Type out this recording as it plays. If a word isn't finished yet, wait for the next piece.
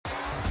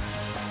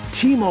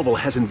T-Mobile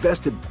has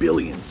invested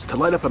billions to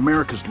light up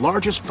America's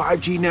largest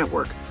 5G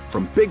network,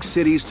 from big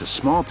cities to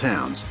small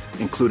towns,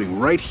 including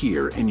right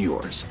here in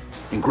yours.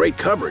 And great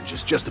coverage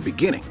is just the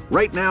beginning.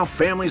 Right now,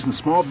 families and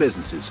small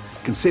businesses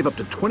can save up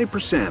to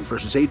 20%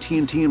 versus AT&T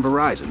and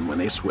Verizon when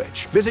they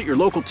switch. Visit your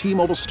local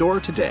T-Mobile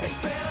store today.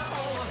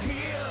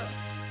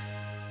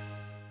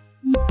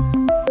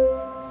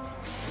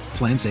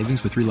 Plan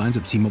savings with 3 lines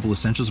of T-Mobile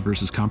Essentials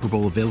versus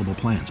comparable available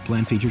plans.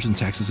 Plan features and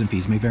taxes and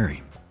fees may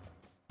vary.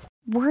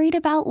 Worried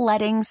about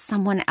letting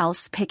someone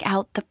else pick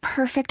out the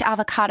perfect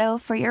avocado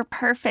for your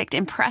perfect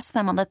impress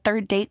them on the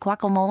third date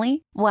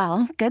guacamole?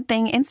 Well, good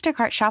thing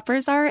Instacart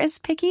shoppers are as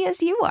picky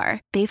as you are.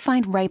 They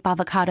find ripe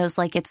avocados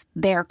like it's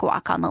their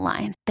guac on the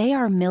line. They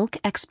are milk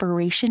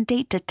expiration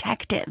date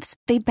detectives.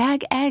 They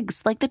bag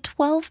eggs like the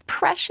 12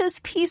 precious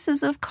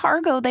pieces of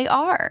cargo they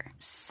are.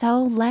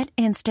 So let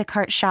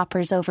Instacart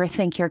shoppers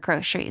overthink your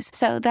groceries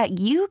so that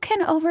you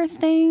can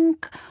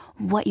overthink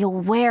what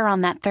you'll wear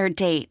on that third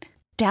date.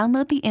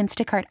 Download the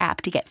Instacart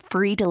app to get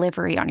free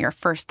delivery on your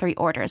first 3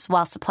 orders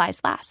while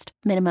supplies last.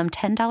 Minimum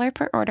 $10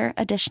 per order.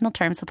 Additional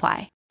terms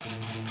apply.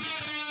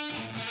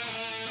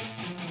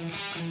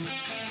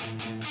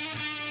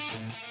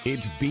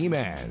 It's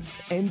Beamaz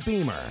and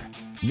Beamer.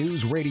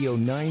 News Radio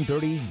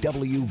 930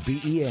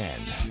 WBEN.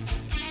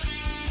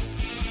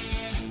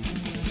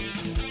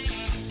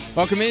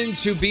 Welcome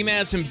into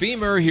Beamaz and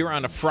Beamer here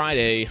on a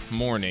Friday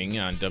morning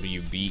on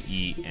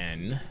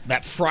WBEN.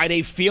 That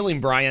Friday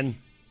feeling, Brian.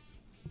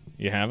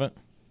 You have it?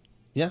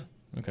 Yeah.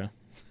 Okay.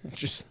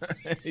 Just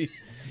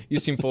you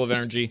seem full of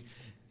energy.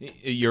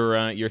 Your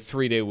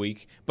 3-day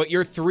week, but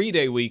your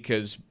 3-day week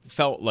has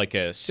felt like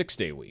a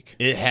 6-day week.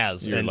 It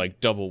has. You're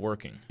like double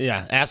working.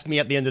 Yeah. Ask me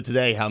at the end of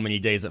today how many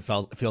days it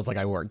feels like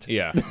I worked.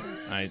 Yeah.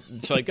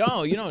 It's like,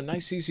 oh,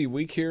 nice easy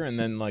week here, and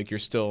then like you're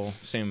still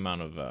same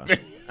amount of.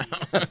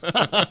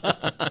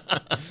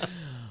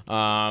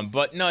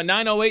 But no,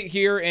 9:08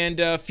 here, and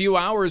a few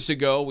hours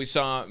ago, we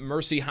saw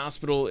Mercy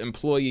Hospital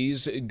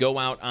employees go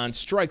out on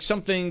strike,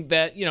 something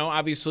that,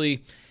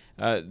 obviously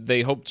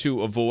they hope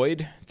to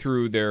avoid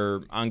through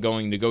their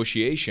ongoing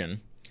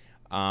negotiation.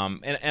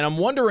 And I'm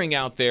wondering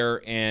out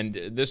there, and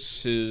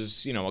this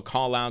is, a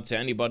call out to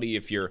anybody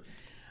if you're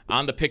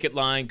on the picket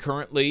line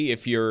currently,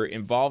 if you're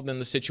involved in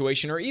the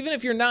situation, or even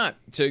if you're not,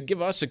 to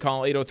give us a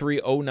call,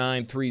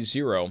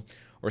 803-0930,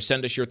 or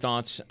send us your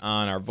thoughts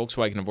on our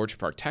Volkswagen of Orchard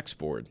Park text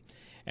board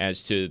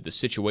as to the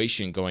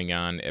situation going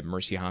on at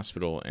Mercy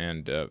Hospital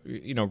and,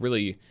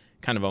 really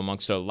kind of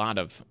amongst a lot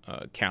of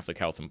Catholic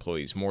Health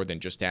employees, more than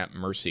just at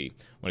Mercy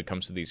when it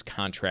comes to these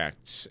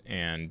contracts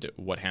and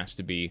what has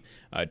to be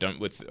done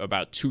with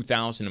about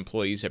 2,000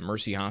 employees at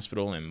Mercy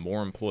Hospital and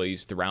more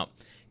employees throughout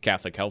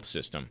Catholic Health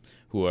System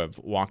who have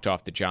walked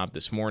off the job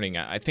this morning.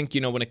 I think,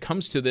 when it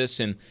comes to this,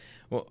 and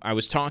I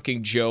was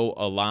talking, Joe,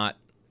 a lot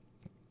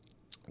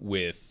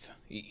with,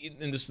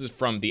 and this is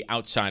from the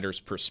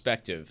outsider's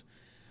perspective,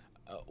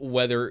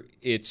 whether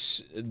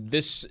it's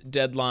this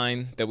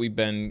deadline that we've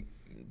been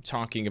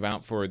talking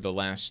about for the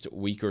last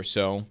week or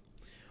so,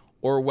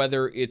 or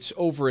whether it's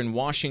over in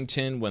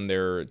Washington when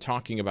they're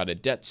talking about a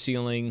debt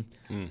ceiling,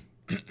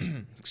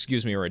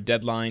 or a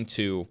deadline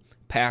to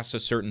pass a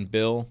certain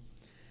bill.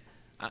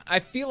 I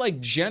feel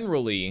like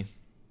generally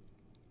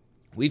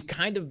we've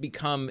kind of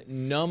become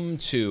numb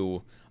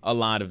to a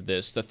lot of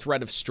this, the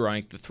threat of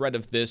strike, the threat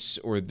of this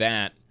or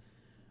that,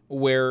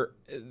 where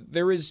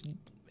there is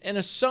an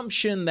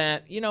assumption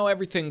that,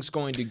 everything's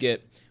going to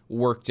get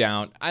worked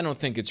out. I don't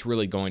think it's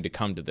really going to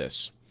come to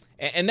this.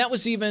 And that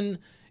was even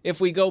if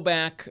we go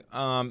back,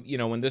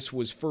 when this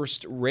was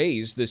first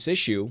raised, this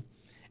issue,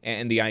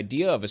 and the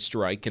idea of a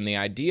strike and the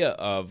idea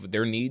of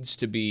there needs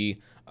to be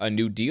a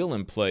new deal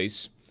in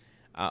place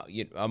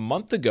a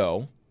month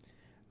ago.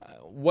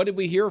 What did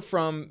we hear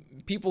from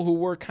people who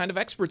were kind of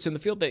experts in the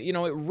field that,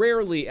 it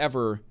rarely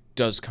ever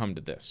does come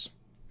to this?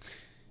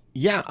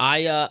 Yeah,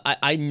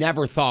 I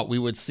never thought we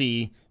would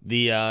see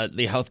the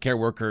healthcare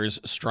workers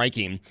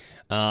striking.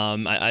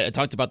 I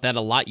talked about that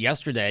a lot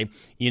yesterday.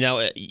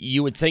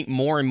 You would think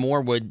more and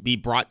more would be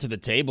brought to the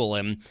table,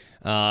 and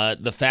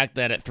the fact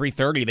that at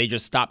 3:30 they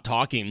just stopped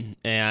talking,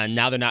 and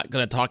now they're not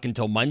going to talk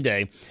until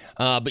Monday.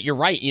 But you're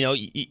right.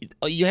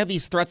 You have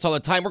these threats all the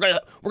time. We're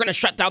gonna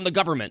shut down the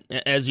government,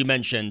 as you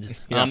mentioned,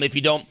 if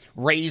you don't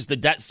raise the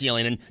debt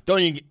ceiling. And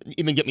don't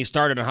even get me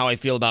started on how I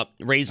feel about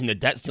raising the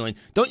debt ceiling.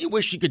 Don't you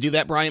wish you could do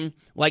that, Brian?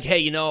 Like,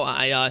 hey,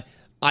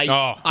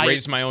 I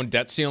raise my own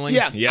debt ceiling?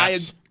 Yeah.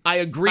 Yes. I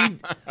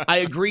agreed. I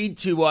agreed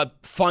to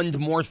fund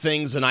more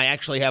things than I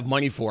actually have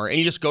money for. And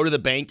you just go to the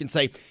bank and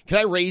say, "Can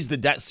I raise the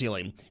debt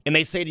ceiling?" And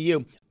they say to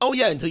you, "Oh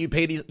yeah, until you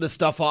pay this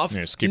stuff off."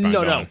 Yeah, just keep on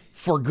going. No,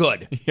 for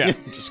good. Yeah,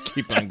 just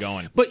keep on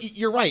going. But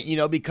you're right.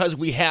 Because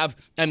we have.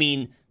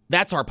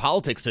 That's our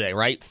politics today,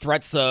 right?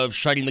 Threats of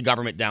shutting the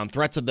government down,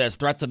 threats of this,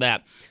 threats of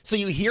that. So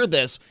you hear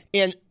this,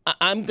 and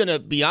I'm gonna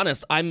be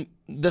honest. I'm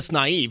this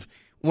naive.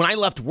 When I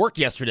left work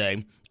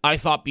yesterday, I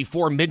thought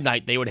before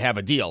midnight they would have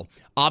a deal.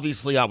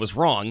 Obviously, I was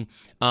wrong.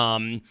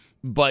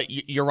 But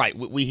you're right.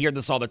 We hear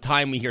this all the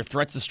time. We hear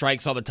threats of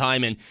strikes all the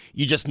time, and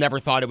you just never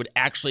thought it would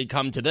actually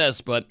come to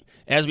this. But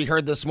as we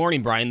heard this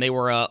morning, Brian, they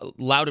were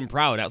loud and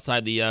proud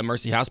outside the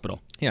Mercy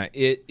Hospital. Yeah,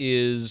 it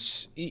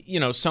is,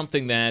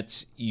 something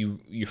that you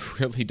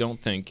really don't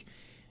think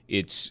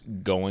it's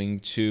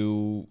going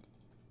to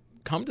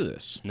come to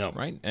this. No.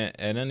 Right? At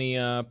any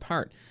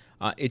part.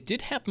 It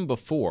did happen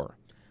before.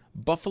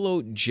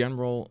 Buffalo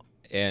General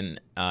in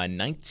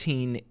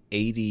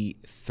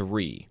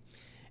 1983.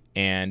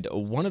 And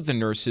one of the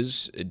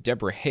nurses,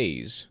 Deborah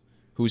Hayes,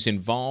 who's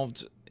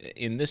involved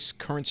in this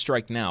current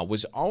strike now,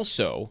 was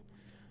also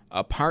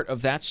a part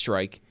of that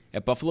strike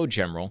at Buffalo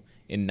General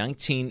in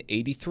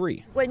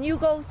 1983. When you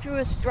go through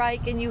a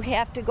strike and you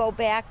have to go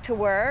back to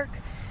work,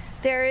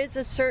 there is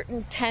a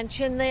certain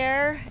tension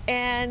there,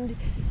 and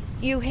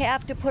you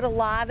have to put a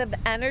lot of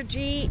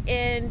energy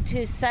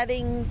into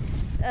setting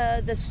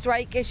the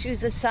strike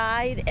issues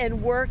aside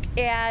and work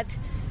at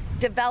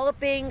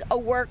developing a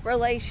work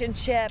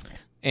relationship.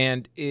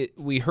 And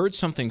we heard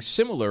something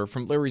similar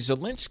from Larry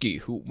Zielinski,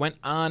 who went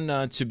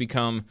on to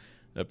become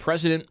the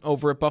president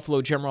over at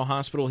Buffalo General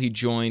Hospital. He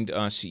joined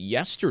us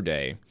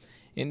yesterday,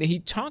 and he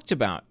talked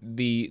about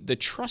the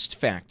trust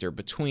factor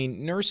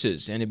between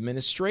nurses and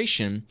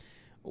administration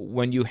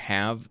when you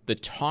have the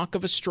talk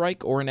of a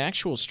strike or an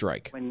actual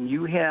strike. When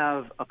you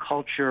have a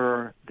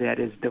culture that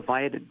is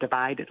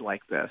divided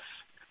like this,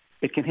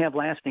 it can have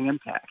lasting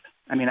impact.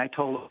 I mean, I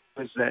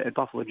was at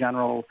Buffalo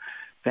General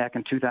back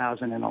in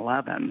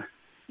 2011,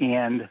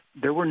 and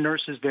there were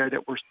nurses there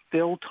that were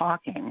still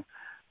talking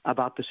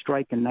about the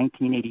strike in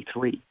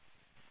 1983.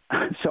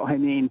 So, I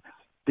mean,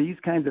 these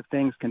kinds of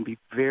things can be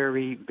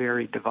very,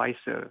 very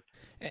divisive.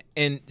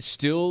 And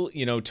still,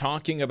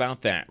 talking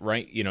about that,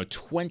 right?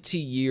 20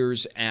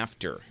 years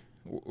after,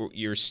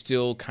 you're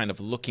still kind of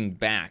looking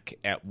back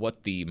at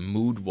what the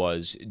mood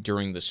was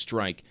during the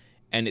strike.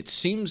 And it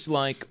seems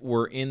like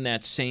we're in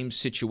that same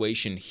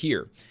situation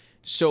here.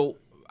 So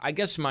I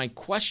guess my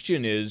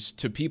question is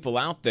to people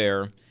out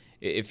there,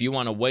 if you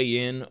want to weigh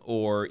in,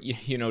 or,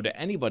 to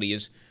anybody,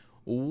 is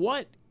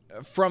what,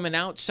 from an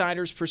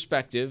outsider's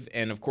perspective,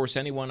 and of course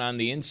anyone on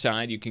the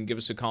inside, you can give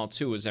us a call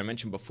too, as I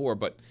mentioned before,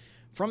 but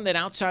from that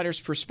outsider's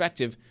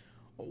perspective,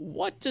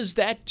 what does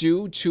that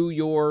do to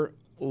your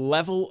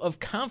level of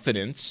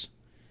confidence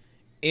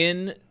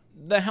in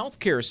the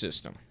healthcare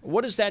system?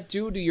 What does that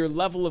do to your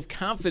level of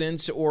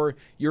confidence or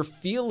your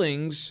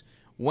feelings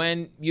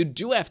when you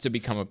do have to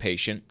become a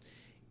patient,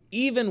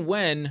 even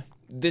when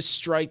this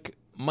strike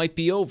might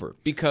be over?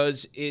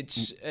 Because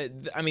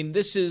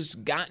this has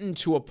gotten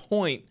to a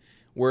point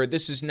where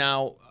this is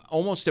now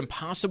almost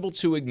impossible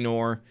to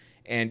ignore,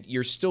 and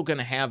you're still going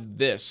to have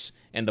this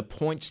and the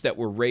points that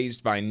were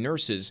raised by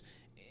nurses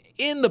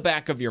in the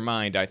back of your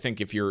mind, I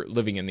think, if you're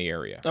living in the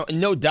area.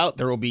 No doubt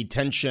there will be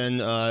tension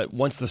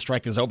once the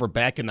strike is over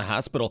back in the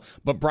hospital.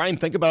 But, Brian,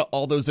 think about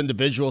all those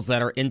individuals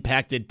that are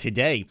impacted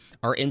today,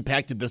 are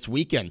impacted this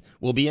weekend,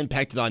 will be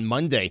impacted on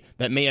Monday,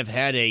 that may have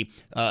had a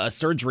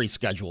surgery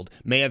scheduled,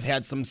 may have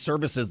had some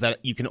services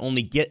that you can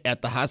only get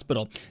at the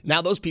hospital.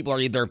 Now those people are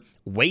either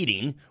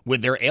waiting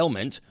with their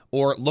ailment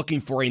or looking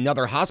for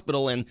another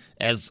hospital. And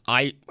as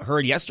we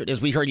heard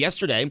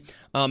yesterday,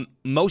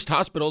 most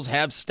hospitals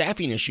have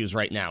staffing issues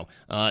right now.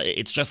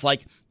 It's just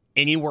like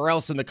anywhere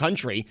else in the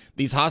country.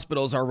 These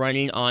hospitals are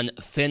running on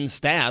thin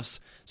staffs.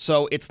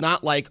 So it's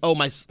not like, oh,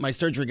 my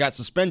surgery got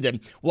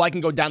suspended. Well, I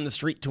can go down the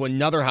street to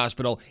another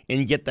hospital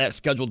and get that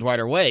scheduled right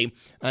away.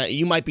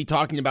 You might be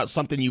talking about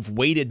something you've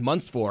waited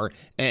months for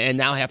and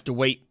now have to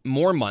wait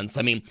more months.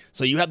 I mean,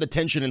 so you have the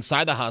tension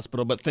inside the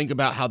hospital, but think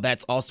about how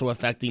that's also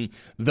affecting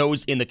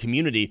those in the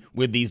community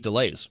with these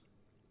delays.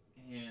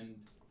 And,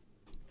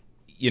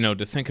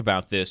 to think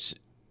about this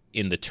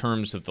in the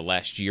terms of the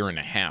last year and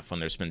a half, when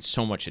there's been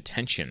so much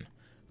attention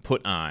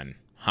put on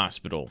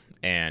hospital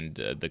and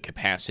the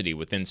capacity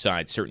with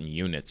inside certain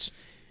units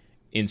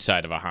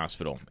inside of a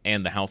hospital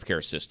and the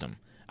healthcare system,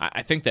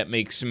 I think that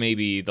makes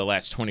maybe the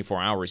last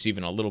 24 hours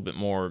even a little bit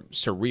more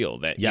surreal,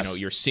 that yes,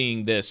 you're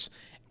seeing this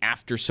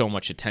after so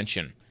much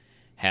attention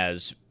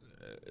has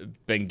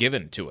been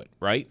given to it,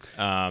 right?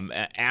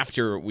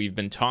 After we've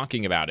been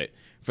talking about it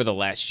for the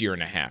last year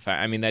and a half.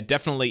 I mean, that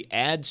definitely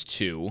adds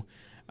to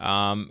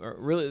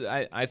really,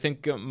 I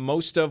think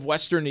most of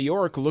Western New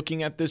York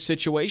looking at this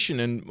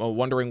situation and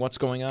wondering what's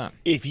going on.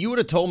 If you would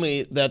have told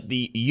me that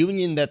the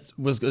union that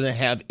was going to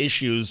have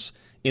issues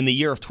in the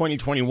year of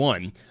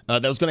 2021,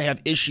 that was going to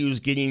have issues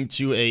getting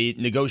to a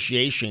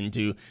negotiation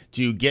to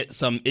get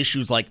some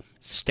issues like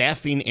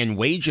staffing and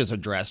wages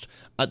addressed,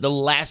 the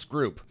last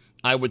group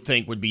I would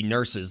think would be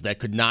nurses that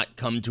could not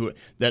come to it,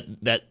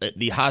 that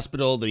the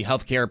hospital, the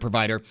healthcare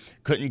provider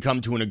couldn't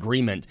come to an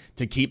agreement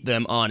to keep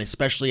them on,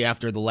 especially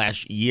after the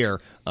last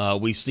year.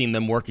 We've seen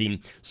them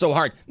working so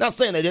hard. Not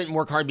saying they didn't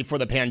work hard before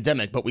the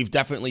pandemic, but we've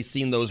definitely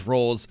seen those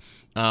roles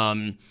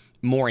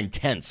more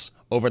intense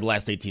over the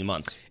last 18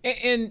 months.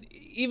 And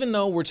even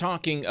though we're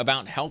talking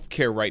about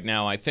healthcare right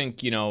now, I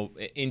think,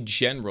 in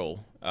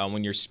general,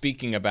 when you're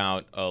speaking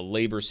about a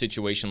labor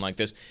situation like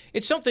this,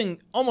 it's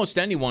something almost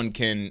anyone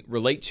can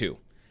relate to,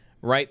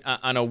 right,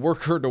 on a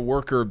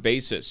worker-to-worker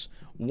basis,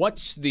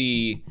 what's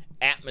the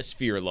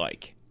atmosphere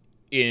like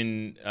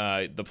in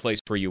the place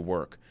where you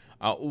work?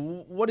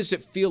 What does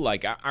it feel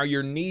like? Are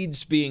your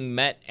needs being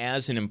met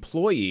as an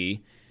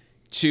employee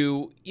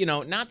to,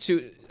 not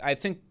to, I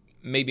think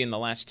maybe in the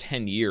last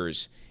 10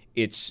 years,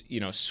 it's,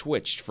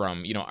 switched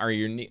from,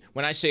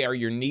 when I say are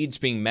your needs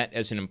being met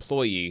as an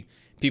employee,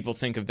 people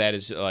think of that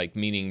as like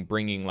meaning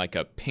bringing like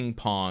a ping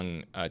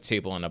pong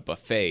table and a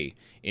buffet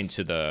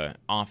into the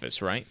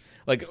office, right?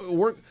 Like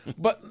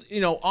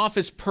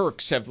office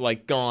perks have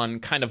like gone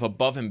kind of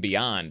above and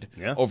beyond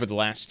over the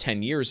last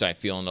 10 years, I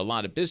feel, in a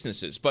lot of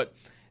businesses. But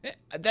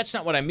that's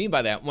not what I mean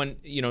by that. When,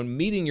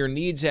 meeting your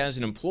needs as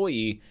an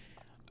employee,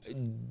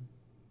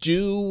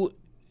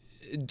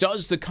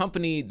 does the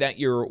company that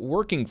you're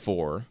working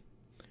for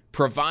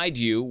provide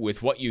you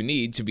with what you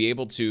need to be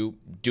able to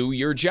do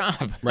your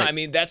job? Right. I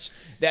mean, that's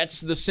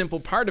the simple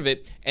part of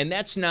it. And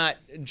that's not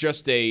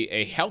just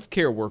a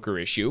healthcare worker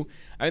issue.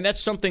 I mean,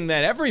 that's something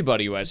that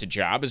everybody who has a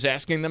job is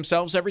asking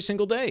themselves every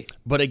single day.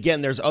 But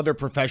again, there's other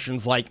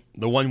professions like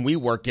the one we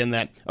work in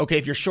that, okay,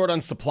 if you're short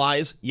on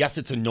supplies, yes,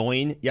 it's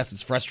annoying. Yes,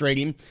 it's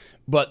frustrating.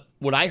 But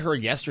what I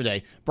heard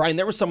yesterday, Brian,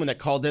 there was someone that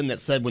called in that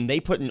said when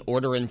they put an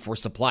order in for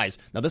supplies,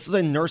 now this is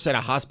a nurse at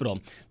a hospital,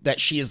 that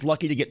she is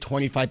lucky to get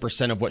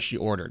 25% of what she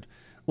ordered.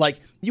 Like,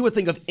 you would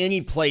think of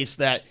any place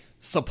that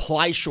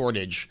supply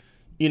shortage,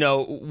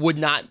 would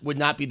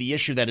not be the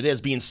issue that it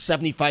is. Being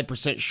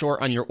 75%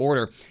 short on your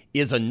order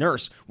is a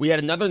nurse. We had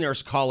another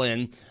nurse call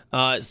in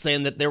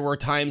saying that there were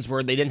times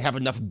where they didn't have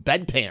enough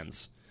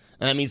bedpans.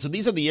 I mean, so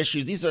these are the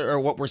issues. These are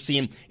what we're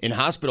seeing in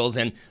hospitals.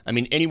 And I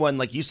mean, anyone,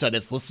 like you said,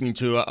 that's listening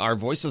to our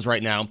voices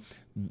right now,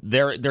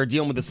 they're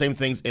dealing with the same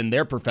things in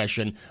their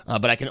profession.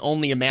 But I can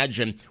only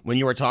imagine when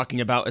you are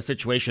talking about a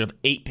situation of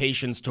 8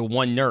 patients to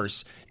 1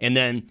 nurse and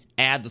then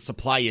add the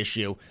supply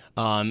issue,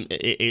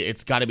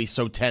 it's got to be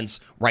so tense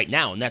right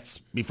now. And that's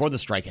before the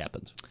strike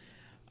happened.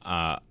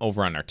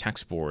 Over on our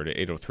text board,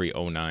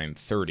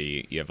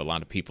 803-0930, you have a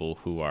lot of people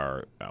who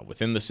are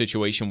within the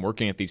situation,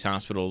 working at these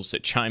hospitals,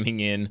 chiming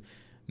in,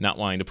 not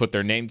wanting to put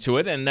their name to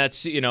it, and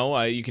that's, you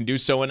can do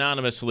so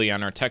anonymously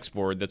on our text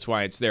board. That's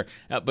why it's there.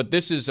 But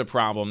this is a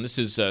problem. This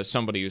is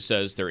somebody who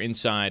says they're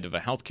inside of a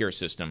healthcare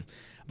system.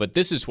 But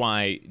this is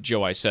why,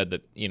 Joe, I said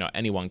that,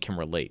 anyone can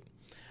relate.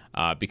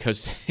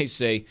 Because they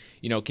say,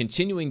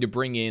 continuing to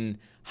bring in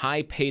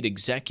high-paid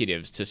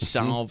executives to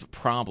solve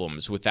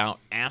problems without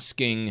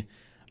asking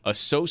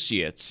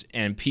associates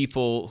and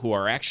people who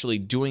are actually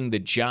doing the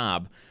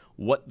job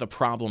what the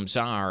problems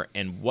are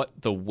and what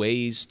the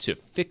ways to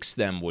fix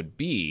them would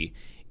be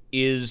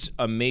is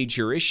a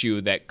major issue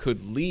that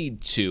could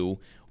lead to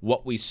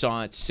what we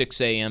saw at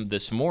 6 a.m.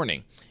 this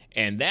morning.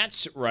 And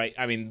that's right.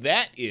 I mean,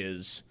 that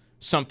is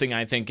something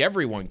I think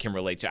everyone can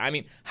relate to. I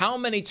mean, how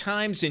many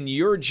times in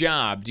your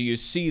job do you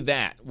see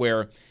that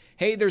where,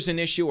 hey, there's an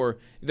issue or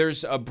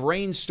there's a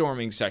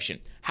brainstorming session?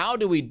 How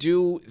do we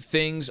do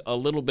things a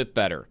little bit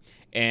better?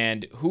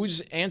 And who's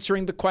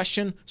answering the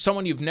question?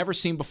 Someone you've never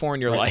seen before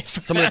in your life.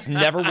 Someone that's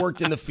never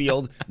worked in the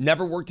field,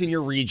 never worked in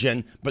your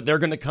region, but they're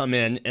going to come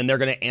in and they're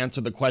going to answer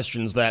the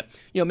questions that,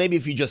 maybe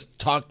if you just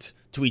talked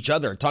to each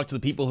other, talk to the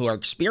people who are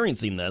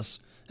experiencing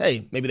this,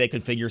 hey, maybe they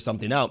could figure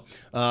something out.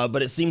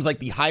 But it seems like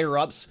the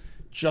higher-ups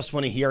just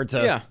want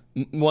to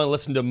want to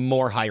listen to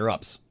more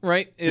higher-ups.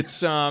 Right.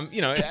 It's,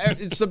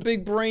 it's the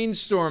big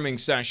brainstorming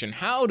session.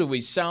 How do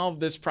we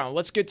solve this problem?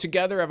 Let's get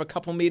together, have a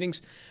couple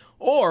meetings.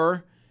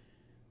 Or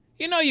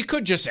you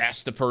could just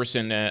ask the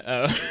person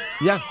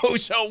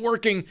who's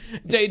working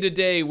day to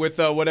day with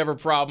whatever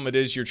problem it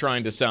is you're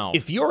trying to solve.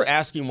 If you're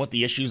asking what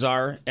the issues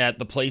are at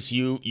the place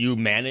you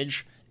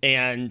manage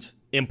and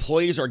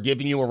employees are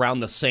giving you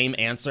around the same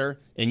answer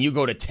and you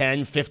go to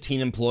 10,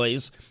 15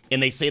 employees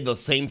and they say the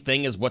same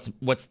thing as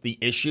what's the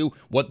issue,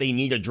 what they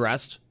need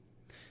addressed,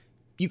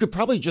 you could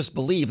probably just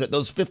believe that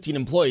those 15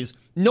 employees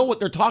know what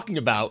they're talking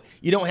about.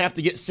 You don't have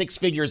to get 6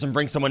 figures and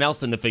bring someone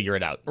else in to figure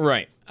it out.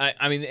 Right.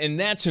 I mean, and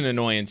that's an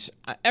annoyance.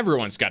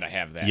 Everyone's got to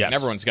have that. Yes. And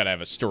everyone's got to have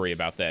a story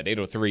about that.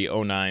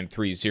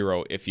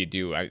 803-0930 if you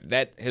do.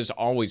 That has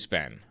always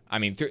been. I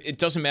mean, it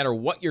doesn't matter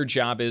what your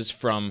job is,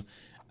 from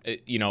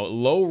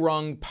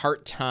low-rung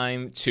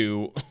part-time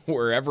to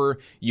wherever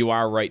you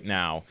are right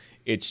now.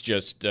 It's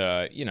just,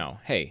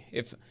 hey,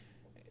 if...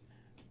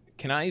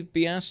 Can I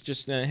be asked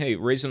just, hey,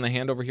 raising the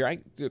hand over here,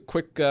 a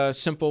quick,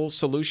 simple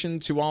solution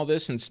to all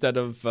this instead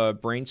of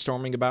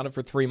brainstorming about it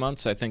for 3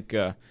 months? I think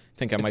I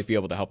might be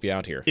able to help you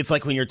out here. It's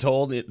like when you're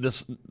told,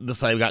 this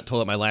I got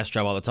told at my last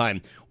job all the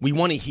time, we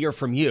want to hear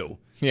from you.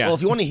 Yeah. Well,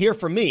 if you want to hear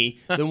from me,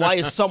 then why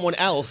is someone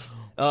else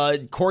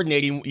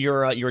coordinating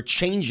your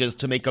changes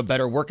to make a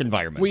better work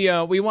environment?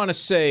 We want to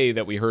say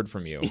that we heard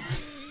from you.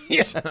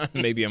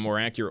 Maybe a more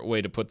accurate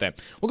way to put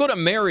that. We'll go to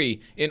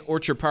Mary in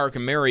Orchard Park.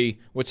 And Mary,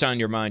 what's on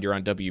your mind? You're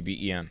on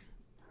WBEN.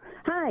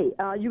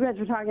 Hi. You guys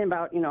were talking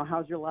about,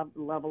 how's your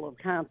level of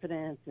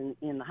confidence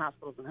in the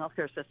hospitals and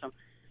healthcare system.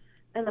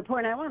 And the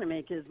point I want to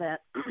make is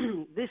that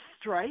this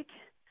strike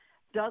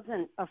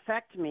doesn't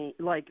affect me,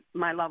 like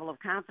my level of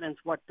confidence.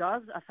 What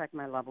does affect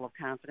my level of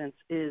confidence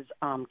is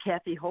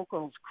Kathy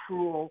Hochul's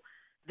cruel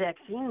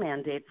vaccine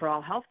mandate for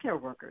all healthcare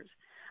workers.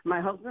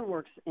 My husband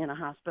works in a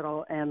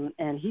hospital,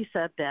 and he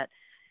said that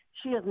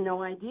she has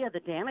no idea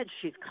the damage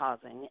she's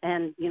causing.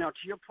 And, you know,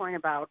 to your point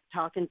about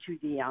talking to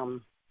the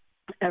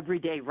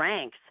everyday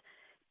ranks,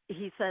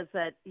 he says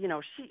that, you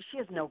know, she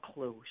has no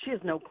clue. She has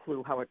no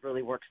clue how it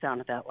really works down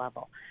at that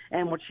level.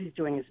 And what she's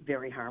doing is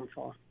very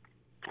harmful.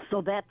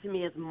 So that, to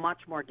me, is much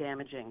more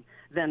damaging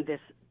than this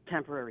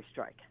temporary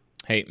strike.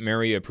 Hey,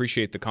 Mary,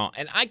 appreciate the call.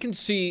 And I can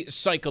see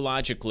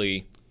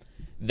psychologically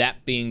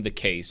that being the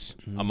case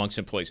amongst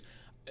employees.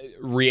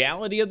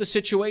 Reality of the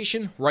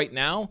situation right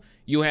now,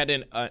 you had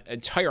an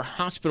entire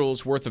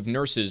hospital's worth of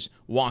nurses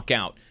walk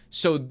out.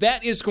 So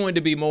that is going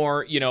to be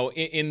more, you know,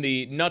 in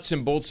the nuts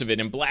and bolts of it,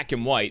 in black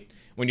and white,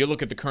 when you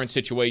look at the current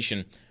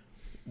situation.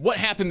 What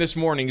happened this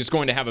morning is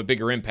going to have a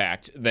bigger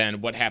impact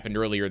than what happened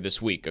earlier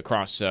this week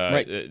across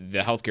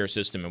the healthcare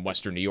system in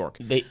Western New York.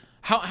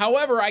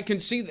 However, I can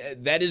see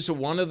that is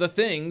one of the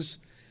things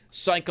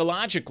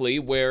psychologically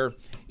where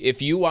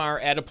if you are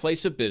at a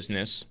place of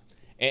business,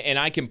 and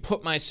I can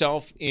put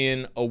myself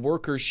in a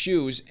worker's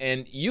shoes,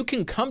 and you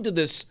can come to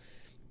this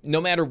no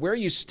matter where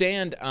you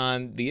stand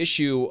on the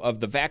issue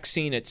of the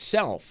vaccine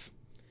itself.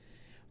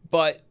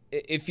 But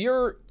if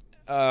you're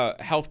a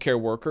healthcare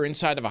worker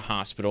inside of a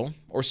hospital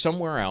or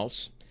somewhere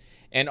else,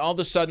 and all of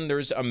a sudden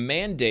there's a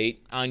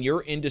mandate on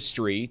your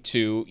industry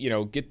to, you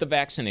know, get the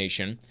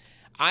vaccination,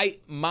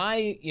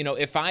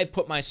 if I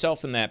put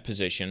myself in that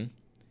position,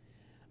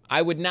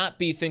 I would not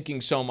be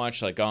thinking so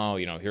much like, oh,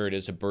 you know, here it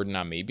is, a burden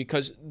on me,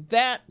 because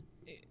that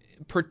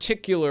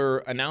particular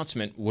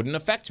announcement wouldn't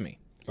affect me.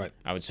 Right.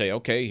 I would say,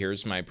 okay,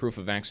 here's my proof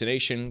of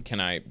vaccination. Can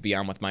I be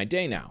on with my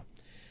day now?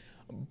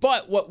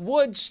 But what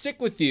would stick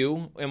with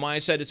you, and why I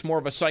said it's more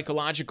of a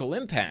psychological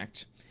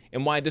impact,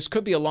 and why this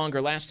could be a longer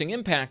lasting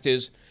impact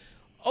is,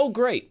 oh,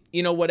 great.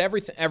 You know what,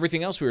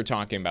 everything else we were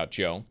talking about,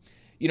 Joe,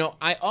 you know,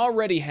 I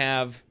already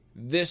have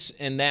this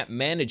and that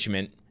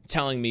management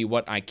telling me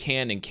what I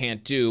can and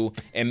can't do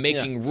and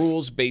making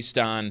rules based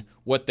on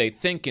what they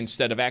think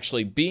instead of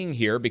actually being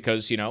here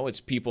because, you know,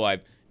 it's people I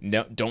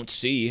don't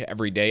see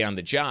every day on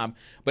the job.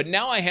 But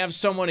now I have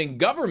someone in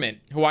government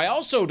who I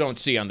also don't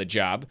see on the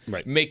job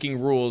making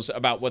rules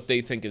about what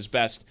they think is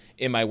best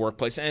in my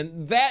workplace.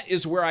 And that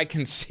is where I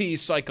can see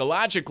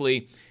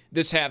psychologically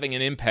this having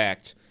an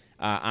impact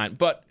on.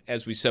 But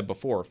as we said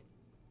before,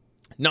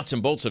 nuts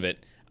and bolts of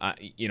it,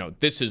 you know,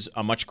 this is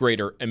a much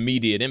greater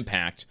immediate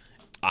impact.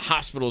 A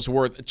hospital's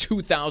worth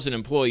 2,000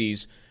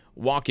 employees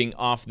walking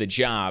off the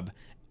job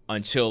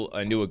until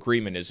a new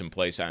agreement is in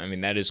place. I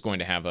mean, that is going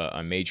to have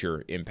a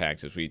major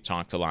impact, as we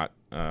talked a lot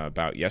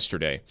about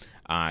yesterday,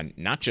 on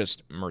not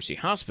just Mercy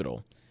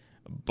Hospital,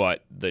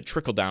 but the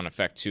trickle-down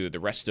effect to the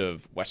rest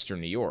of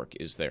Western New York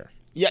is there.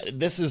 Yeah,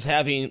 this is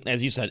having,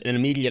 as you said, an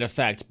immediate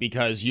effect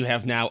because you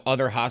have now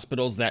other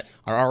hospitals that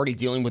are already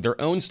dealing with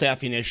their own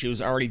staffing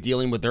issues, already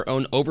dealing with their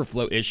own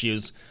overflow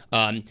issues,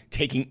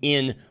 taking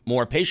in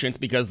more patients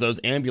because those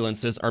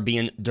ambulances are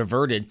being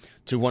diverted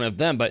to one of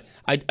them. But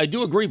I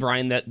do agree,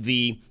 Brian, that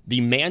the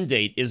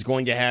mandate is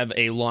going to have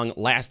a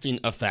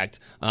long-lasting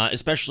effect,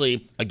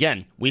 especially,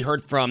 again, we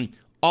heard from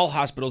all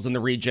hospitals in the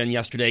region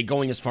yesterday,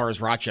 going as far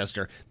as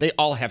Rochester. They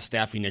all have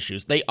staffing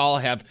issues. They all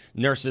have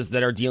nurses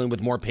that are dealing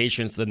with more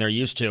patients than they're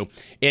used to.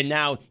 And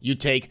now you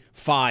take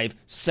 5,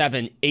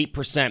 7,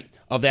 8%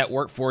 of that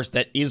workforce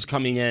that is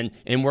coming in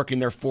and working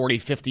their 40,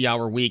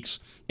 50-hour weeks,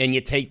 and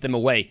you take them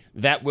away.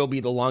 That will be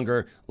the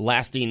longer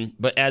lasting.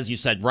 But as you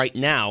said, right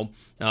now,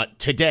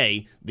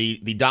 today, the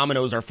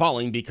dominoes are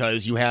falling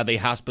because you have a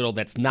hospital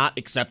that's not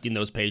accepting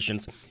those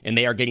patients, and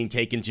they are getting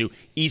taken to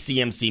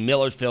ECMC,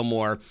 Millard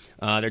Fillmore.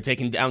 They're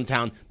taken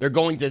downtown. They're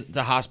going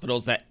to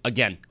hospitals that,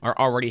 again, are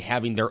already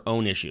having their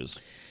own issues.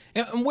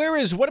 And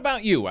what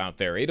about you out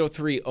there,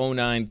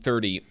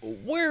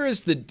 803-0930? Where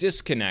is the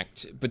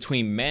disconnect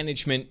between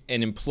management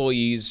and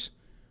employees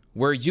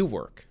where you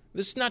work?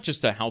 This is not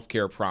just a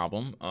healthcare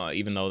problem,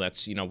 even though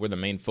that's, you know, where the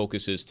main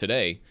focus is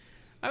today.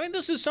 I mean,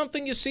 this is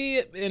something you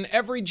see in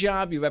every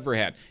job you've ever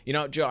had. You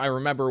know, Joe, I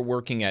remember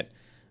working at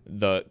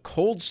the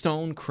Cold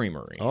Stone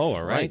Creamery. Oh,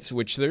 all right.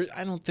 Which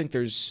I don't think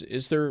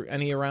is there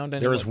any around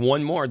anymore? There is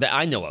one more that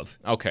I know of.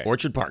 Okay.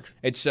 Orchard Park.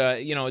 It's,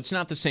 you know, it's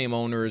not the same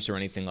owners or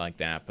anything like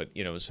that, but,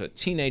 you know, it was a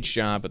teenage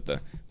job at the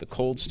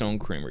Cold Stone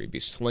Creamery. You'd be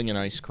slinging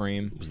ice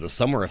cream. It was the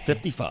summer of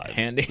 55.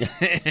 Handing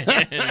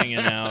it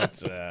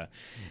out.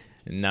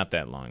 Not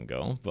that long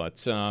ago.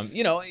 But,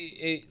 you know,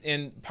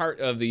 and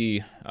part of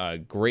the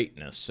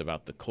greatness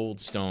about the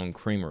Cold Stone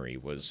Creamery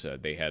was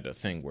they had a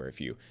thing where if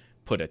you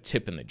put a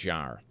tip in the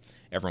jar,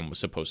 everyone was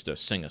supposed to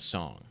sing a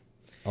song.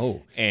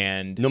 Oh.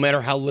 And no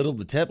matter how little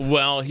the tip?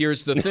 Well,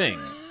 here's the thing.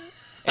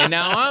 And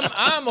now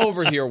I'm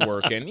over here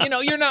working. You know,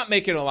 you're not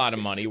making a lot of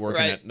money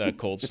working at the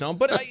Cold Stone,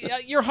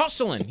 but you're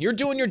hustling. You're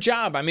doing your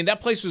job. I mean,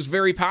 that place was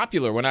very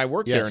popular when I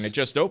worked there, and it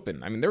just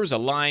opened. I mean, there was a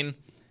line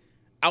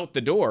out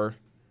the door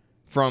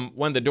from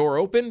when the door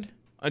opened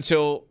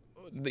until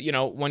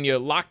when you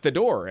locked the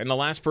door and the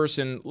last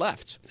person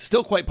left.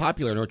 Still quite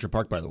popular in Orchard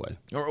Park, by the way.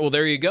 Well,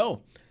 there you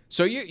go.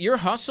 So you're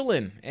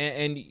hustling,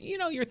 and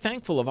you're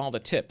thankful of all the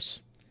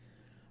tips.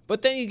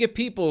 But then you get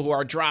people who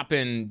are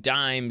dropping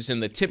dimes in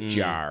the tip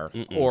jar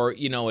or,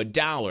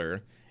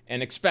 $1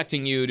 and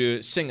expecting you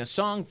to sing a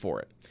song for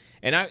it.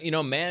 And,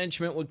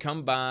 management would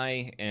come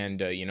by and,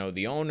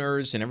 the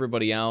owners and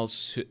everybody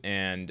else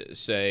and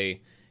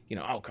say,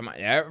 oh, come on,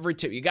 every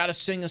tip, you got to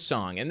sing a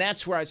song. And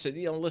that's where I said,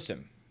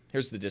 listen,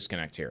 here's the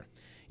disconnect here.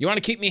 You want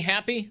to keep me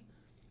happy?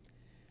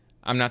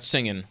 I'm not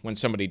singing when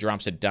somebody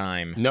drops a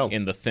dime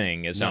in the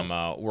thing as I'm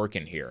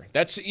working here.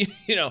 That's,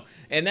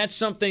 and that's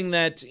something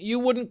that you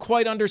wouldn't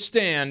quite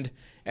understand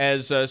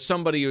as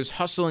somebody who's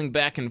hustling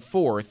back and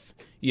forth,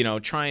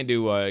 trying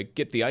to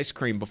get the ice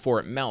cream before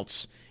it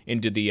melts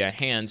into the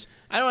hands.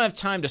 I don't have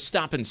time to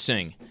stop and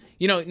sing.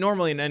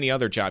 Normally in any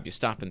other job, you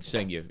stop and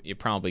sing, you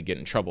probably get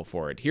in trouble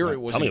for it. Here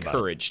it was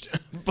encouraged.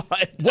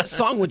 But what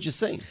song would you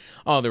sing?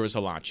 Oh, there was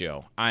a lot,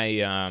 Joe.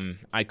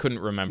 I couldn't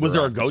remember. Was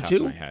there a go-to? go-to?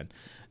 Top of my head.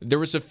 There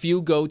was a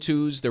few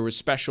go-tos. There was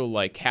special,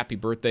 like, happy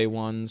birthday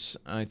ones,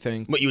 I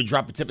think. But you would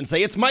drop a tip and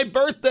say, it's my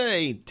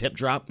birthday! Tip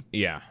drop?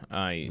 Yeah,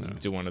 I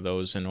do one of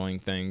those annoying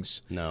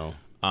things. No.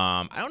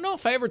 I don't know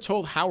if I ever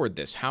told Howard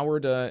this.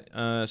 Howard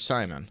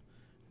Simon,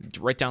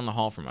 right down the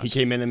hall from us. He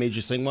came in and made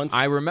you sing once?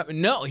 I remember.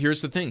 No,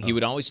 here's the thing. He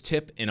would always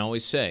tip and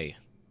always say,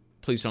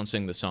 please don't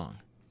sing the song.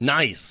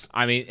 Nice.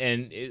 I mean,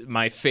 and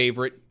my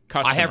favorite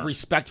customer. I have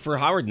respect for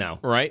Howard now.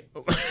 Right?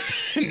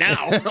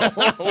 Now.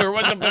 Where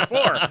was it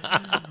before?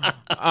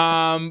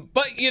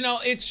 But,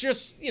 it's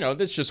just,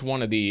 that's just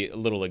one of the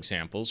little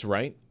examples,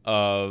 right,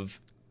 of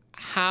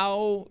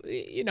how,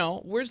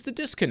 where's the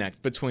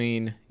disconnect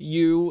between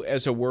you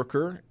as a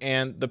worker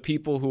and the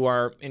people who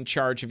are in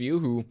charge of you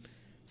who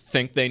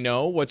think they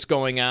know what's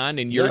going on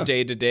in your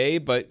day-to-day,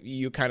 but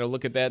you kind of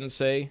look at that and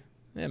say,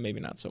 maybe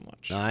not so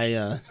much.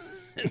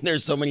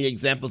 There's so many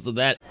examples of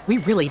that. We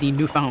really need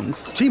new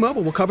phones.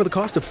 T-Mobile will cover the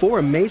cost of 4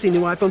 amazing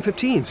new iPhone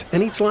 15s,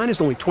 and each line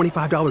is only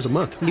 $25 a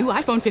month. New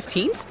iPhone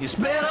 15s? It's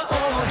better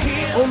over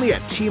here. Only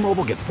at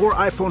T-Mobile, get 4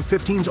 iPhone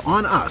 15s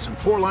on us and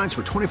 4 lines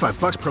for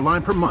 $25 per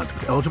line per month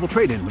with eligible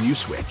trade-in when you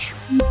switch.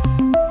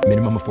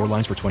 Minimum of 4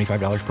 lines for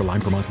 $25 per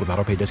line per month with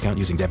autopay discount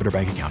using debit or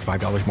bank account.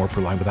 $5 more per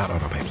line without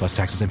autopay, plus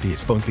taxes and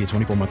fees. Phone fee at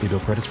 24 monthly bill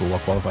credits for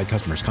well-qualified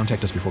customers.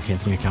 Contact us before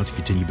canceling account to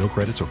continue bill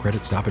credits or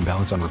credit stop and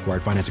balance on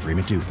required finance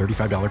agreement due.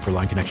 $35 per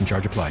line connection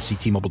charge applies. See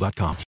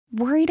T-Mobile.com.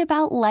 Worried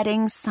about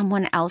letting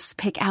someone else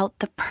pick out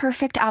the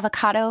perfect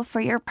avocado for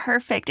your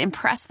perfect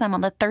impress them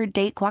on the third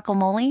date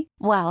guacamole?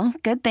 Well,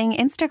 good thing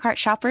Instacart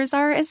shoppers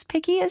are as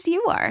picky as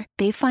you are.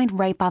 They find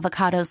ripe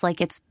avocados like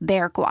it's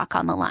their guac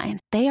on the line.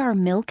 They are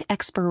milk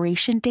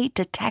expiration date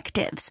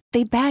detectives.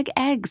 They bag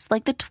eggs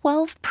like the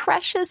 12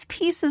 precious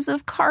pieces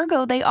of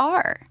cargo they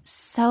are.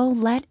 So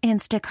let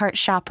Instacart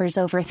shoppers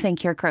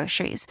overthink your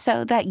groceries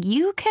so that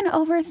you can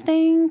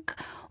overthink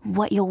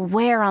what you'll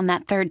wear on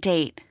that third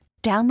date.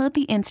 Download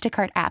the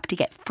Instacart app to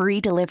get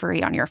free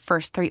delivery on your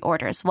first 3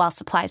 orders while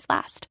supplies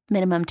last.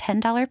 Minimum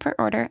 $10 per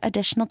order.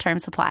 Additional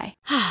terms apply.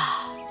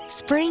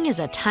 Spring is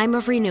a time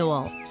of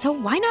renewal, so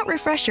why not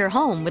refresh your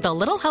home with a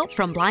little help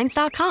from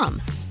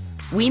Blinds.com?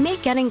 We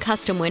make getting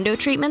custom window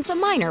treatments a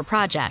minor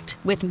project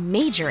with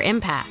major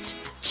impact.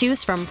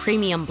 Choose from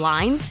premium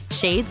blinds,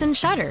 shades, and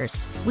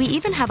shutters. We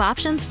even have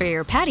options for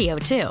your patio,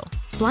 too.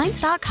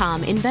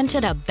 Blinds.com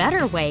invented a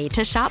better way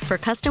to shop for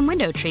custom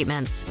window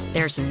treatments.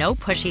 There's no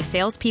pushy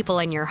salespeople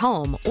in your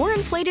home or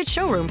inflated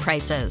showroom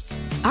prices.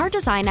 Our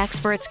design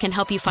experts can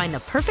help you find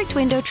the perfect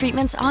window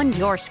treatments on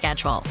your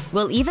schedule.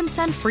 We'll even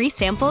send free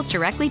samples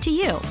directly to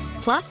you.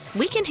 Plus,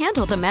 we can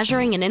handle the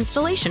measuring and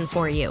installation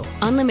for you.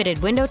 Unlimited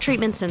window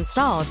treatments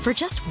installed for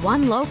just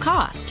one low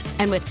cost.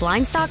 And with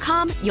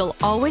Blinds.com, you'll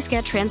always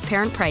get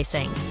transparent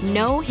pricing.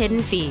 No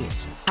hidden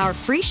fees. Our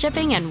free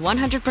shipping and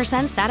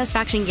 100%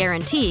 satisfaction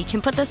guarantee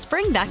can put the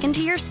spring back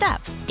into your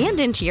step and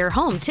into your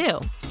home,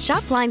 too.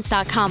 Shop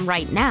Blinds.com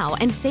right now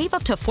and save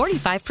up to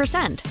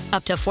 45%.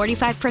 Up to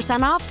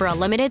 45% off for a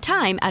limited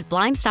time at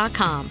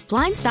Blinds.com.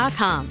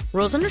 Blinds.com.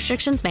 Rules and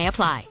restrictions may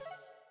apply.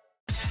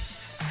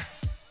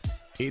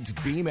 It's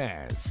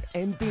Beamaz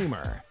and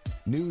Beamer.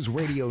 News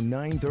Radio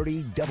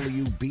 930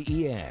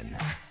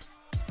 WBEN.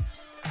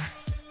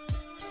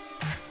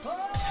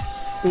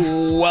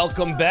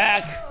 Welcome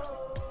back.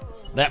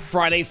 That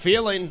Friday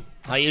feeling.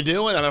 How you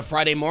doing on a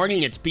Friday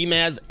morning? It's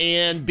Beamaz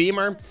and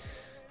Beamer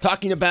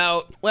talking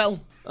about, well,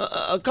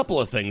 a couple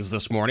of things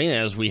this morning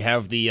as we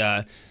have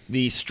the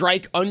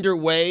strike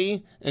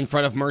underway in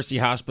front of Mercy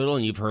Hospital,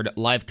 and you've heard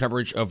live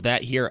coverage of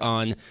that here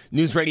on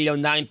News Radio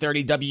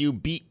 930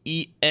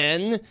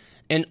 WBEN.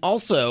 And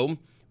also,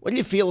 what do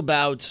you feel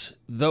about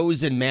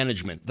those in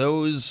management,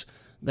 those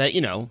that,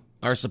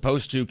 are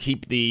supposed to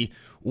keep the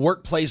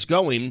workplace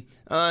going,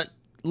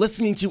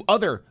 listening to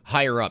other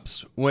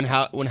higher-ups when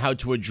how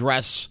to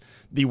address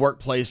the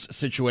workplace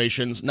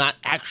situations, not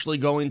actually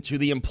going to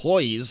the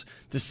employees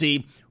to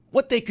see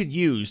what they could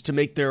use to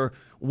make their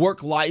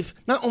work life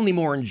not only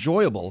more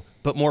enjoyable,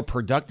 but more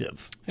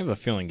productive. I have a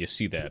feeling you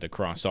see that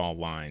across all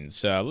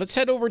lines. Let's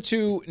head over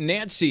to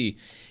Nancy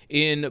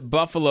in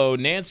Buffalo.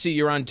 Nancy,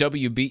 you're on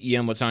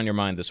WBEN. What's on your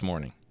mind this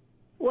morning?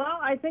 Well,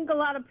 I think a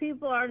lot of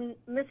people are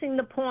missing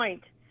the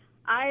point.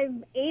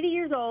 I'm 80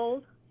 years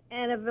old,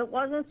 and if it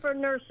wasn't for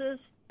nurses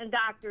and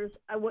doctors,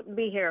 I wouldn't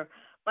be here.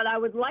 But I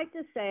would like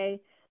to say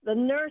the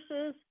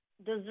nurses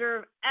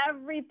deserve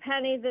every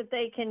penny that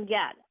they can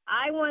get.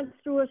 I went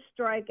through a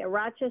strike at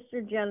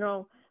Rochester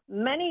General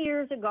many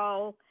years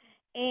ago,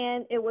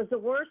 and it was the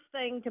worst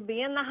thing to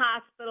be in the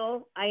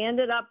hospital. I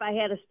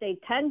had to stay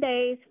 10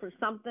 days for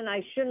something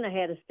I shouldn't have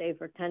had to stay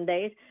for 10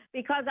 days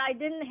because I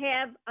didn't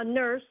have a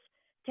nurse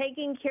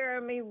taking care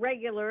of me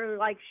regular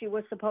like she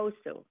was supposed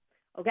to,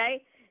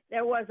 okay?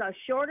 There was a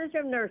shortage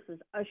of nurses,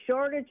 a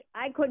shortage.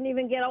 I couldn't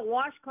even get a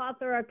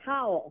washcloth or a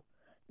towel.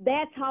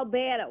 That's how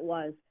bad it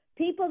was.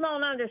 People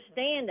don't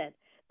understand it,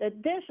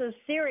 that this is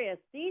serious.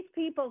 These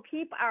people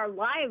keep our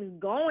lives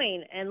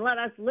going and let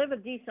us live a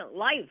decent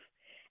life,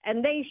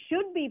 and they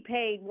should be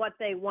paid what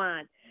they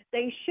want.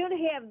 They should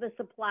have the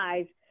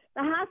supplies.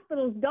 The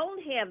hospitals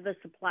don't have the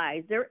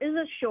supplies. There is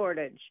a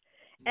shortage.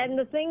 And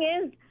the thing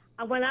is,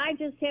 when I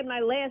just had my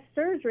last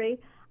surgery,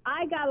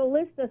 I got a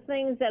list of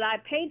things that I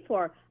paid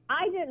for.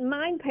 I didn't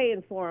mind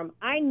paying for them.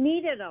 I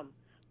needed them.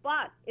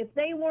 But if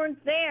they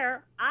weren't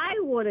there, I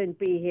wouldn't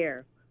be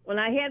here. When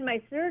I had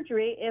my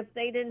surgery, if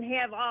they didn't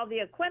have all the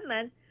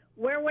equipment,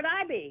 where would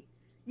I be?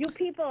 You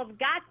people have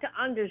got to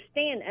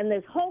understand, and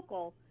this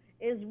Hochul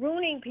is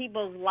ruining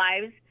people's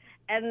lives,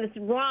 and it's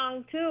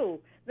wrong, too.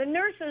 The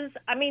nurses,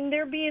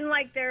 they're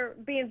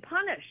being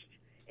punished.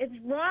 It's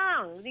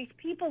wrong. These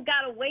people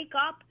got to wake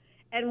up,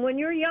 and when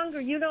you're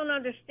younger, you don't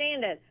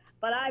understand it.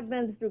 But I've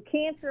been through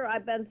cancer.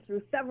 I've been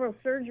through several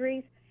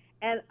surgeries,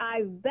 and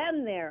I've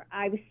been there.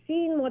 I've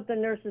seen what the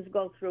nurses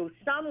go through.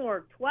 Some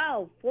work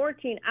 12,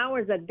 14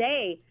 hours a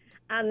day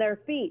on their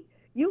feet.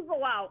 You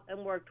go out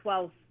and work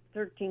 12,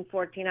 13,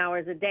 14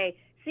 hours a day.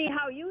 See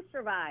how you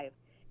survive.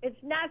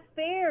 It's not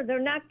fair. They're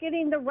not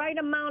getting the right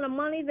amount of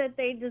money that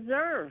they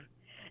deserve.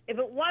 If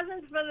it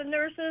wasn't for the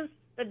nurses,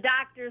 the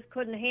doctors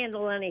couldn't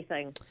handle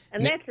anything.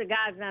 And that's the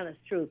God's honest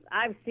truth.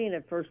 I've seen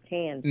it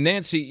firsthand.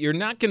 Nancy, you're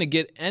not going to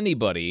get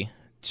anybody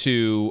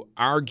to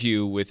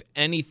argue with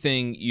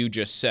anything you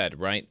just said,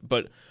 right?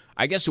 But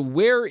I guess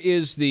where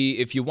is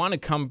if you want to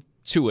come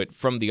to it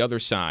from the other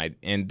side,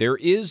 and there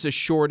is a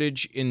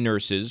shortage in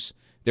nurses,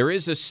 there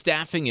is a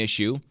staffing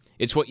issue.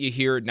 It's what you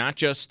hear not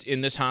just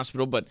in this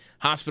hospital, but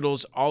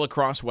hospitals all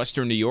across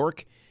Western New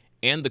York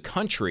and the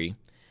country.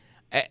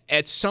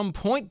 At some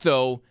point,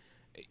 though,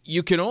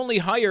 you can only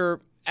hire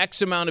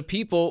X amount of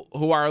people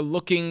who are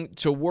looking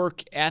to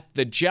work at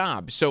the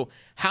job. So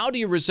how do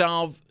you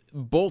resolve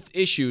both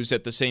issues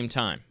at the same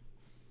time?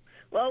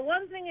 Well,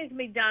 one thing is to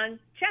be done.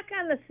 Check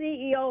on the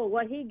CEO,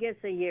 what he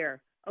gets a year,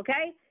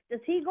 okay? Does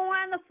he go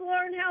on the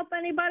floor and help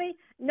anybody?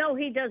 No,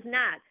 he does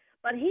not.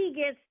 But he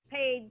gets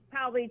paid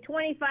probably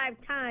 25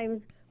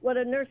 times what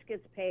a nurse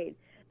gets paid.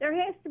 There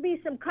has to be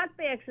some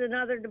cutbacks in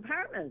other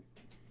departments.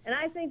 And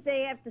I think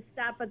they have to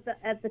stop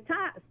at the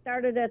top,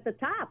 start it at the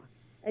top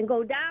and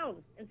go down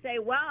and say,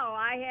 well,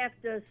 I have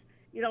to,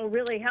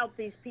 really help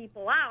these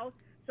people out,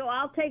 so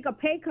I'll take a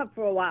pay cut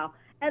for a while.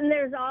 And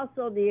there's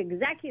also the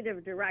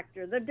executive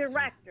director, the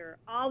director,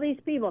 all these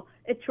people.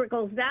 It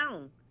trickles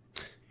down.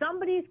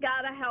 Somebody's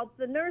got to help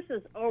the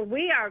nurses, or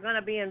we are going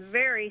to be in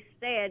very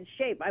sad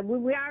shape.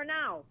 We are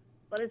now,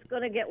 but it's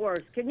going to get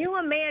worse. Can you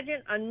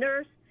imagine a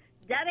nurse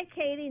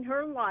dedicating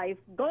her life,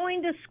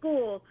 going to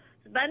school,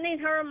 spending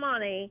her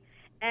money,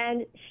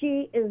 and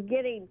she is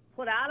getting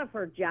put out of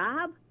her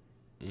job?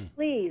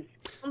 Please,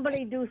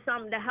 somebody do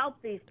something to help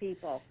these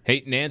people.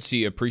 Hey,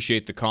 Nancy,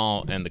 appreciate the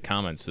call and the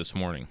comments this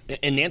morning.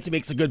 And Nancy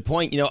makes a good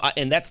point,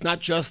 and that's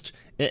not just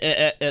in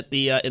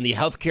the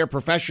healthcare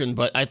profession,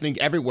 but I think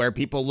everywhere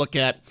people look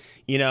at,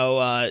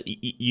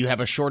 you have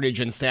a shortage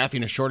in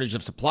staffing, a shortage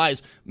of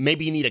supplies.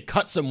 Maybe you need to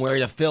cut somewhere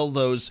to fill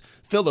those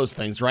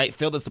things, right?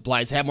 Fill the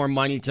supplies, have more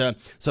money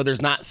so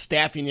there's not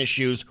staffing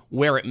issues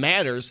where it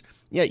matters.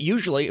 Yeah,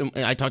 usually, and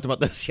I talked about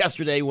this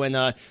yesterday when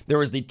there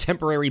was the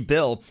temporary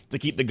bill to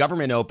keep the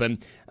government open.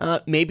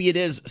 Maybe it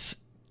is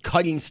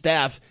cutting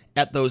staff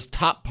at those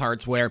top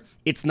parts where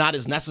it's not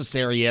as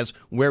necessary as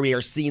where we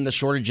are seeing the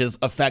shortages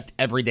affect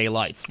everyday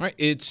life. Right.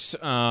 It's,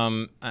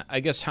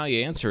 I guess how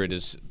you answer it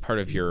is part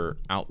of your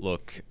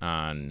outlook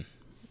on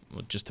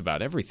just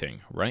about everything,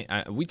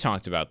 right? We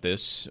talked about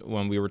this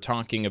when we were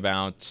talking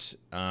about,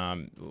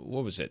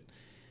 what was it?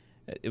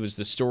 It was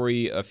the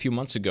story a few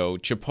months ago,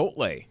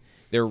 Chipotle.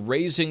 They're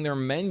raising their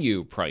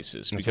menu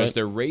prices because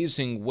they're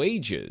raising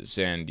wages.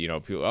 And,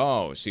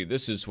 people, see,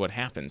 this is what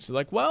happens.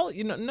 Like, well,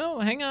 no,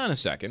 hang on a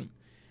second.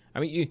 I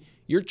mean,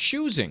 you're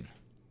choosing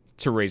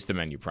to raise the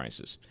menu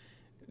prices.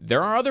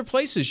 There are other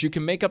places you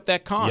can make up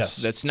that cost. Yes.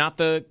 That's not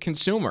the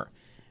consumer.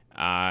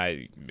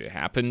 I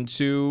happen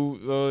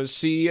to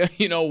see,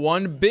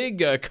 one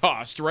big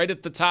cost right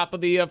at the top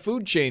of the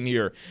food chain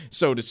here,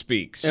 so to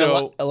speak.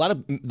 So a lot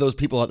of those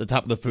people at the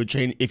top of the food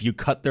chain, if you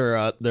cut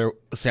their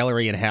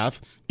salary in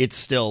half, it's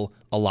still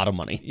a lot of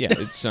money. Yeah,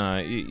 it's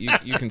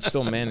you can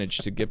still manage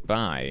to get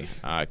by.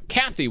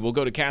 Kathy, we'll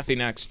go to Kathy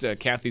next.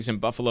 Kathy's in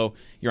Buffalo.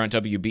 You're on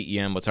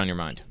WBEN. What's on your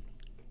mind?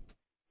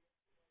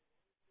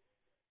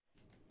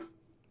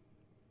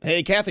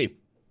 Hey, Kathy.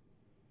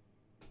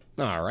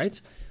 All right.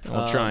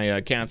 We'll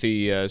try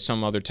Kathy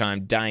some other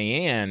time.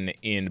 Diane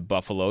in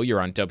Buffalo.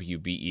 You're on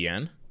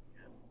WBEN.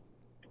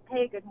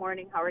 Hey, good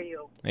morning. How are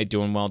you? Hey,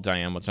 doing well,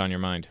 Diane. What's on your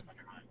mind?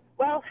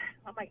 Well,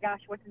 oh my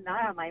gosh, what's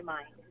not on my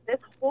mind? This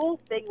whole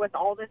thing with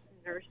all this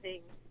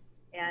nursing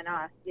and,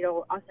 us,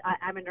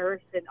 I'm a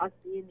nurse and us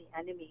being the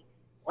enemy.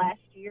 Last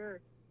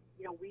year,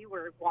 we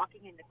were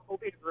walking into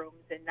COVID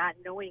rooms and not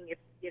knowing if,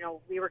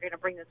 we were going to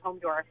bring this home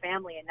to our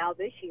family. And now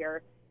this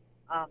year,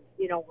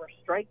 we're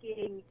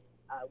striking.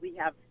 We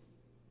have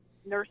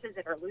nurses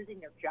that are losing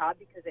their job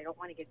because they don't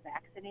want to get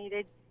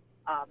vaccinated.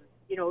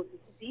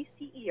 These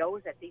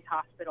CEOs at these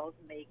hospitals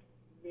make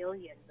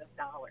millions of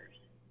dollars,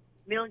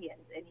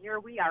 millions. And here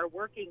we are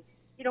working.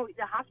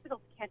 The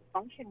hospitals can't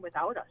function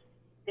without us.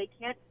 They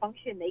can't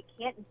function. They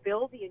can't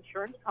bill the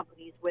insurance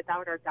companies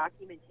without our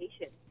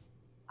documentation.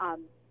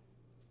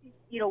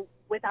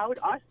 Without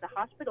us, the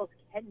hospitals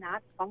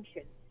cannot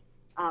function.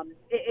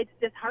 It's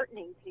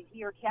disheartening to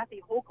hear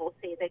Kathy Hochul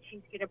say that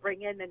she's going to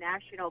bring in the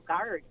National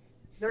Guard.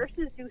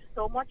 Nurses do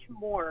so much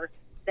more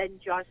than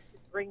just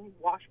bring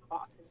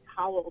washcloths and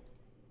towels.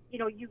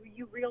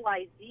 You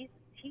realize these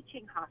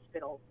teaching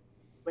hospitals,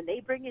 when they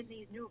bring in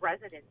these new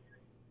residents,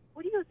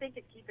 what do you think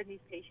is keeping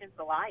these patients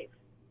alive?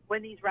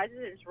 When these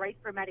residents write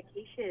for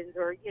medications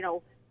or,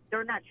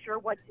 they're not sure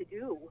what to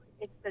do,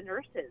 it's the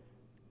nurses.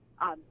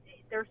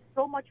 There's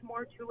so much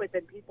more to it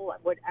than people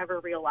would ever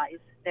realize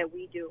that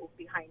we do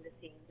behind the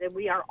scenes, and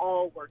we are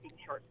all working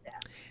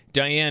short-staffed.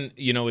 Diane,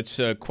 it's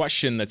a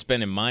question that's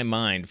been in my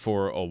mind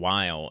for a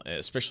while,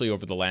 especially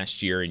over the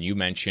last year, and you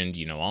mentioned,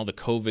 all the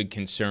COVID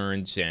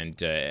concerns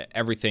and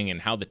everything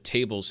and how the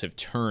tables have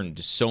turned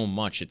so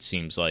much, it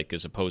seems like,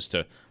 as opposed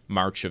to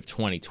March of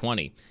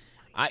 2020.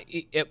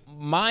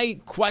 My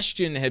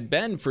question had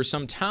been for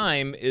some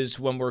time is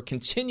when we're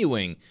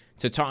continuing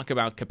to talk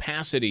about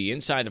capacity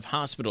inside of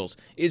hospitals,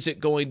 is it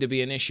going to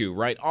be an issue,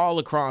 right, all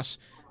across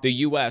the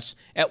U.S.?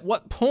 At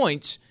what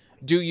point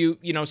do you,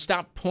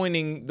 stop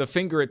pointing the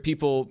finger at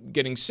people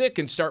getting sick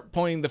and start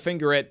pointing the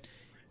finger at,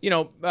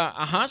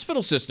 a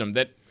hospital system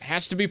that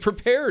has to be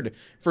prepared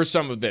for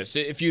some of this?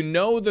 If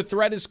the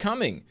threat is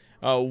coming,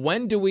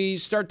 when do we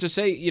start to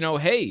say,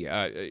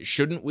 hey,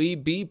 shouldn't we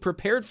be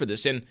prepared for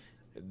this? And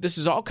this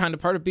is all kind of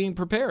part of being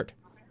prepared.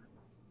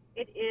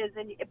 It is,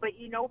 but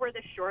where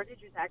the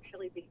shortage is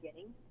actually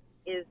beginning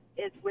is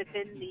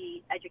within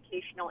the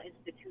educational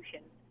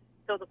institutions.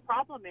 So the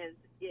problem is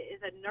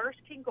a nurse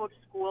can go to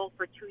school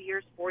for 2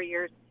 years, 4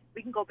 years.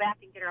 We can go back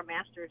and get our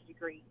master's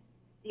degree.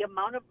 The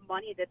amount of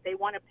money that they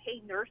want to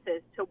pay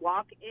nurses to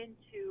walk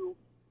into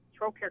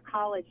Trocaire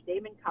College,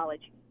 Damon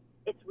College,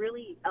 it's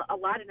really a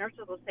lot of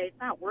nurses will say it's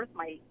not worth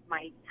my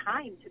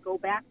time to go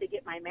back to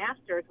get my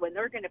master's when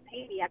they're going to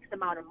pay me X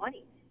amount of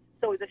money.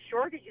 So the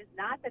shortage is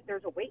not that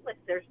there's a wait list,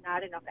 there's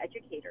not enough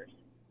educators.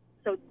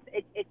 So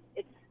it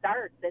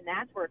starts, and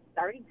that's where it's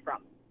starting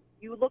from.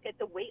 You look at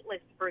the wait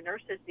list for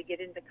nurses to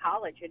get into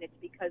college, and it's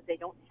because they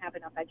don't have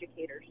enough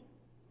educators,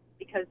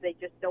 because they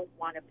just don't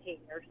want to pay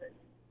nurses.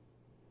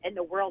 And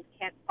the world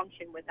can't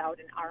function without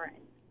an RN.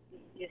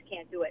 You just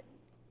can't do it.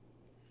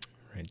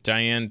 All right.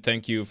 Diane,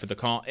 thank you for the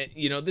call.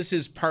 This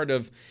is part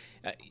of,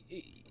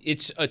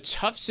 it's a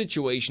tough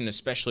situation,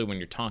 especially when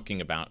you're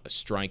talking about a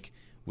strike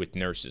with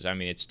nurses. I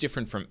mean, it's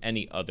different from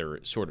any other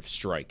sort of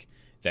strike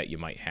that you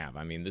might have.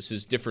 I mean, this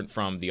is different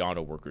from the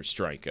auto workers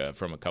strike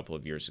from a couple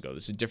of years ago.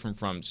 This is different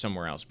from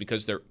somewhere else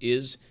because there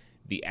is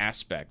the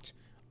aspect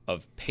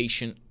of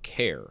patient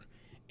care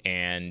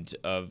and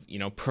of,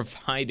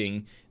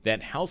 providing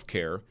that health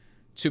care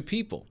to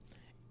people.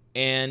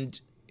 And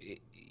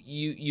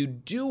you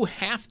do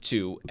have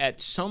to,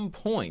 at some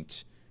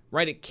point,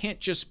 right? It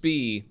can't just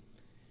be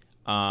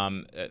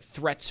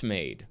threats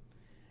made.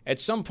 At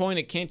some point,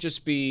 it can't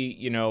just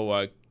be,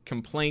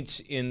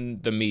 complaints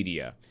in the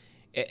media.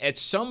 At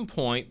some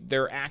point,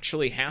 there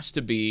actually has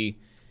to be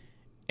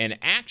an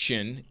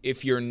action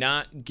if you're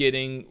not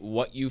getting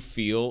what you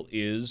feel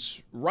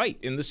is right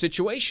in the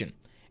situation.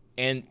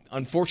 And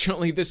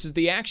unfortunately, this is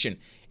the action.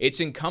 It's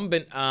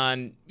incumbent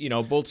on,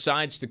 both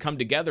sides to come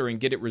together and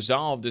get it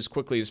resolved as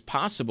quickly as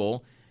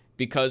possible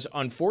because,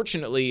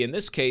 unfortunately, in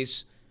this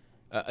case,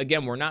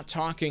 again, we're not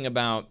talking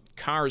about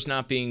cars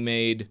not being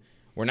made.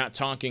 We're not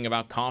talking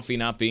about coffee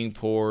not being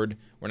poured.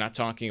 We're not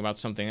talking about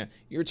something.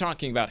 You're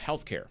talking about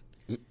healthcare.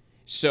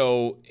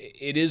 So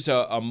it is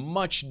a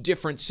much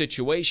different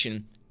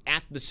situation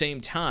at the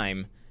same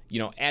time,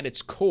 at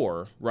its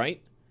core,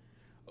 right?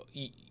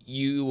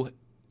 You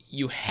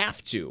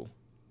have to,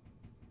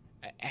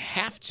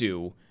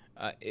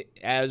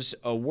 as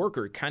a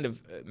worker, kind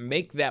of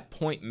make that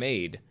point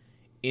made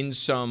in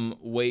some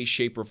way,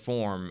 shape, or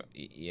form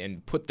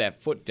and put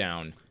that foot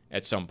down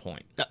at some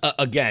point.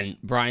 Again,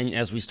 Brian,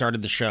 as we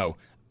started the show,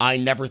 I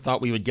never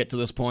thought we would get to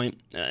this point.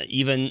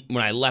 Even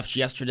when I left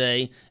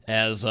yesterday,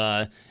 as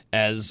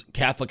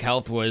Catholic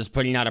Health was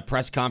putting out a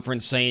press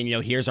conference saying,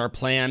 here's our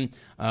plan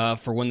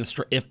for when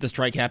if the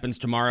strike happens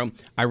tomorrow,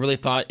 I really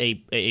thought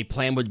a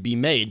plan would be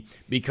made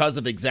because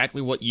of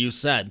exactly what you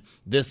said.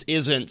 This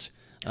isn't.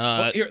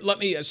 Well,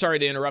 here, sorry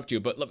to interrupt you,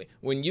 but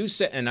when you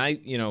said, and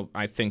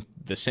I think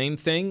the same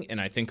thing,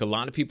 and I think a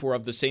lot of people were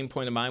of the same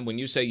point of mind. When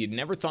you say you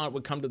never thought it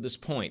would come to this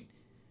point,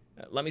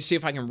 let me see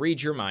if I can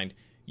read your mind.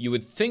 You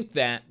would think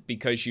that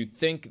because you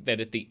think that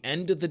at the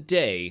end of the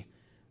day,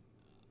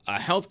 a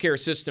healthcare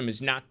system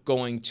is not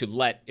going to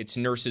let its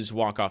nurses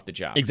walk off the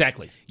job.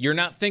 Exactly. You're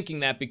not thinking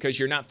that because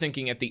you're not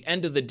thinking at the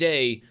end of the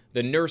day,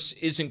 the nurse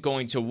isn't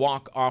going to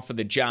walk off of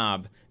the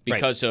job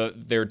because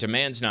of their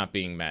demands not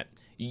being met.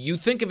 You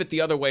think of it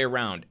the other way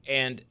around,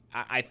 and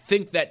I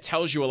think that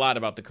tells you a lot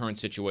about the current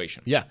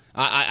situation. Yeah,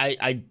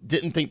 I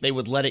didn't think they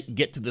would let it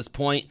get to this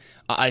point.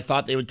 I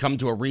thought they would come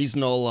to a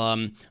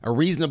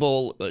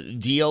reasonable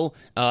deal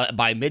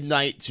by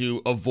midnight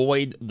to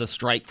avoid the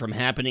strike from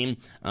happening.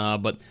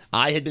 But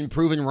I had been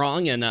proven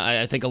wrong, and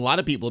I think a lot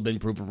of people have been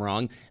proven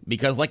wrong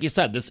because, like you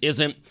said, this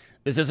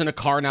isn't a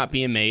car not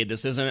being made.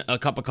 This isn't a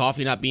cup of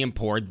coffee not being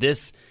poured.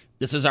 This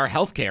is our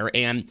healthcare,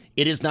 and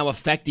it is now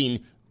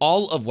affecting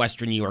all of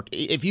Western New York.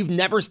 If you've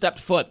never stepped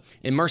foot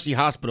in Mercy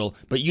Hospital,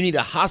 but you need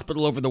a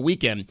hospital over the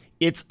weekend,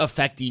 it's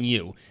affecting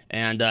you.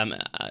 And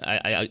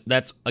I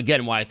that's,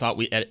 again, why I thought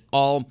we at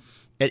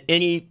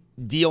any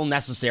deal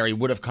necessary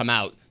would have come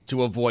out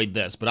to avoid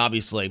this. But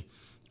obviously,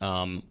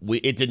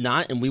 it did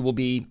not, and we will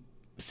be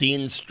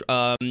seeing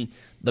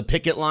the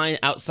picket line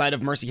outside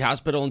of Mercy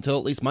Hospital until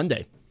at least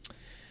Monday.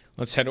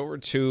 Let's head over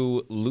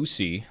to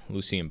Lucy.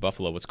 Lucy in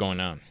Buffalo, what's going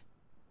on?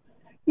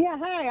 Yeah,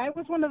 hi. I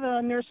was one of the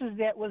nurses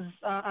that was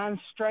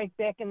on strike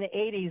back in the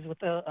 80s with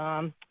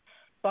the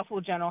Buffalo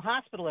General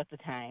Hospital at the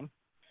time.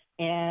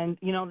 And,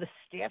 the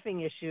staffing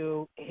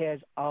issue has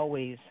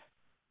always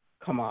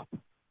come up,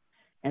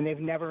 and they've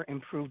never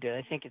improved it.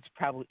 I think it's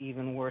probably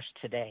even worse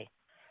today.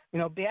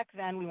 Back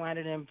then we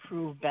wanted to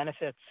improve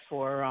benefits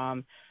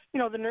for,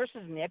 the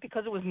nurses and that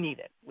because it was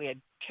needed. We had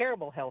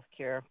terrible health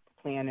care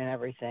plan and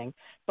everything,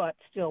 but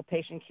still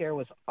patient care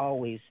was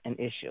always an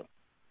issue.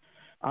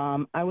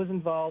 I was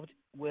involved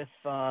with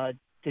the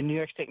New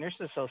York State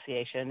Nurses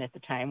Association at the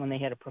time when they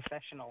had a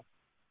professional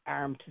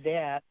arm to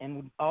that and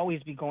would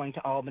always be going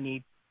to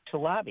Albany to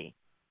lobby.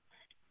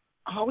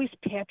 Always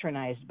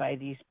patronized by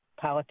these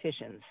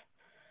politicians.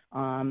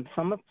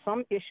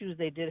 Some issues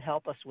they did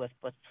help us with,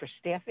 but for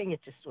staffing, it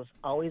just was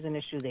always an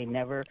issue they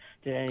never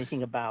did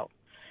anything about.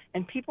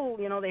 And people,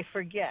 they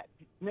forget.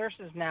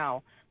 Nurses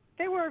now,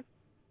 they were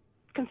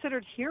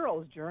considered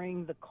heroes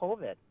during the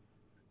COVID.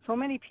 So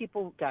many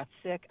people got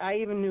sick. I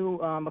even knew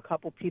a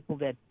couple people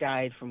that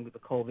died from the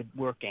COVID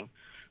working.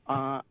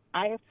 I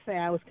have to say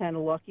I was kind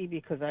of lucky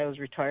because I was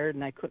retired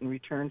and I couldn't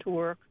return to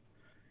work.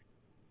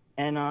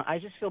 And I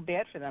just feel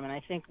bad for them. And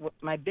I think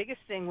my biggest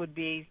thing would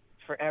be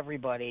for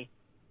everybody,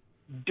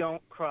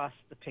 don't cross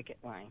the picket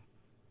line.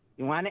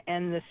 You want to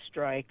end this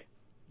strike,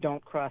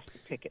 don't cross the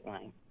picket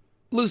line.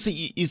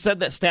 Lucy, you said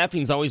that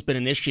staffing's always been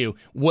an issue.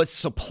 Was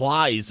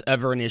supplies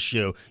ever an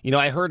issue?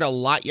 I heard a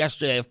lot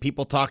yesterday of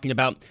people talking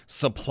about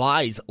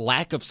supplies,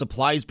 lack of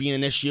supplies being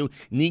an issue,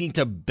 needing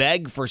to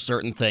beg for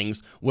certain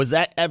things. Was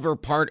that ever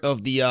part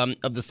of the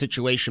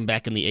situation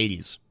back in the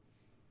 80s?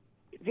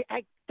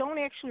 I don't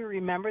actually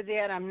remember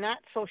that. I'm not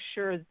so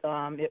sure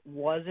it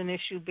was an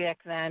issue back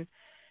then.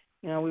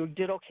 We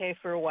did okay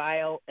for a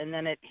while, and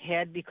then it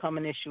had become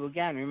an issue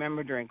again.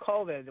 Remember, during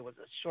COVID, there was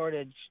a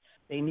shortage.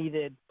 They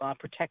needed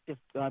protective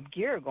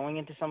gear going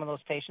into some of those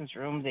patients'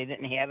 rooms. They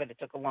didn't have it. It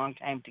took a long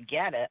time to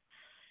get it.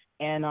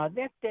 And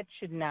that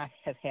should not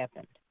have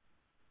happened.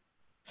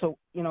 So,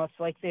 it's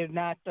like they're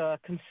not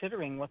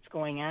considering what's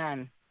going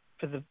on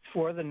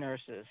for the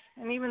nurses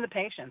and even the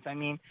patients. I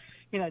mean,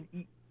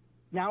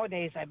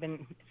 nowadays I've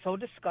been so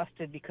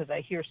disgusted because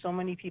I hear so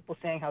many people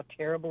saying how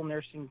terrible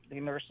the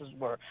nurses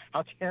were,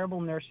 how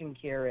terrible nursing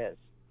care is.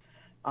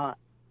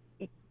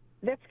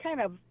 That's kind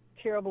of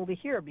terrible to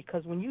hear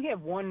because when you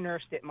have one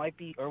nurse that might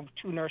be, or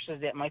two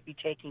nurses that might be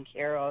taking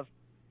care of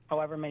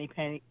however many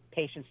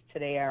patients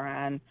today are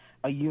on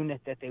a unit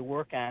that they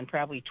work on,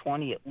 probably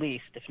 20 at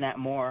least, if not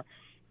more,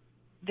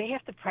 they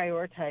have to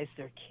prioritize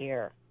their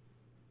care.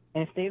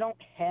 And if they don't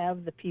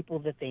have the people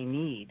that they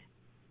need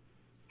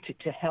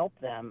to help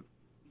them,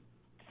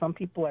 some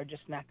people are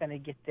just not going to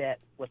get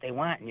what they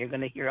want, and you're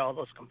going to hear all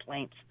those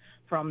complaints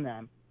from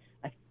them.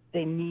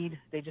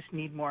 They just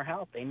need more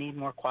help. They need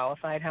more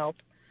qualified help.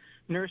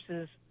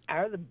 Nurses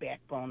are the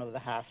backbone of the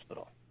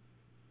hospital.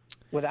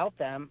 Without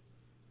them,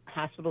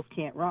 hospitals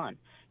can't run.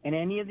 And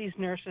any of these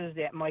nurses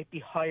that might be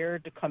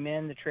hired to come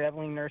in, the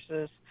traveling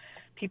nurses,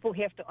 people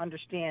have to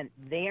understand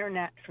they are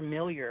not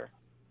familiar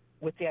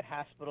with that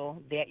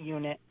hospital, that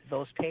unit,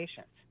 those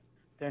patients.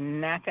 They're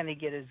not going to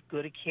get as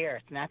good a care.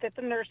 It's not that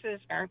the nurses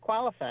aren't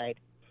qualified.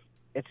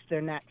 It's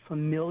they're not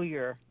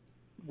familiar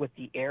with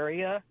the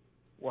area,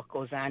 what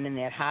goes on in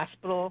that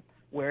hospital,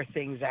 where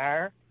things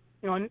are.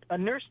 You know, a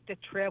nurse that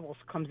travels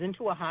comes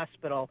into a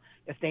hospital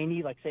if they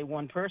need, like, say,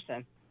 one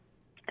person,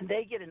 and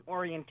they get an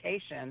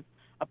orientation,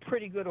 a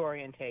pretty good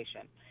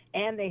orientation,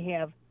 and they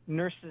have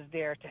nurses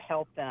there to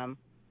help them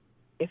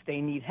if they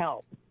need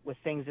help with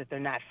things that they're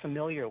not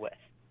familiar with.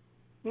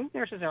 These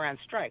nurses are on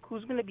strike.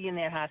 Who's going to be in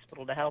that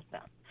hospital to help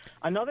them?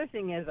 Another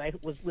thing is, I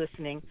was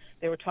listening,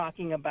 they were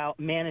talking about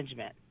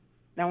management.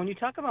 Now, when you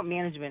talk about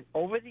management,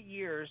 over the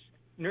years,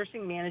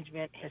 nursing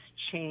management has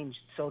changed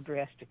so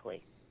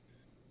drastically.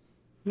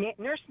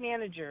 Nurse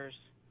managers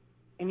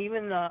and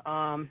even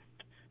the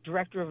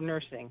director of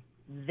nursing,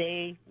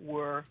 they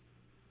were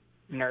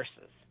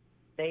nurses.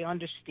 They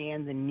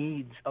understand the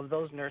needs of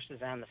those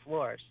nurses on the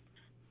floors.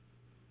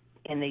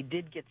 And they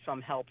did get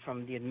some help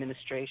from the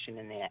administration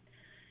in that.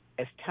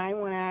 As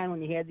time went on,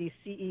 when you had these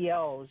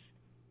CEOs,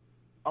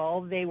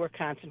 all they were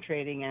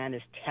concentrating on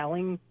is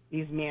telling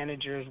these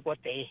managers what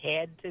they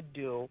had to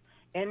do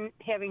and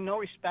having no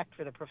respect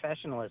for the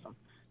professionalism.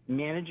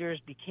 Managers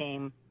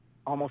became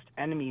almost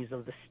enemies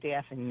of the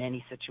staff in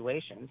many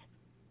situations.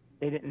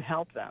 They didn't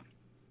help them.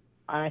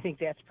 And I think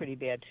that's pretty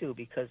bad, too,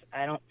 because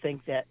I don't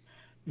think that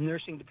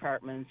nursing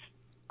departments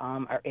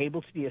are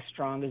able to be as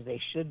strong as they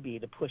should be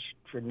to push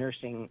for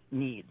nursing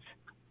needs.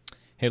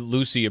 Hey,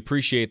 Lucy,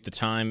 appreciate the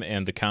time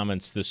and the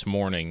comments this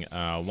morning.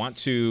 Want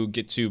to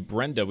get to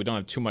Brenda. We don't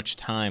have too much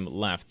time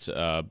left,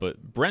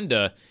 but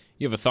Brenda,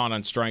 you have a thought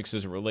on strikes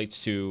as it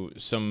relates to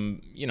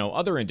some,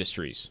 other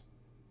industries.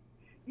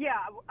 Yeah,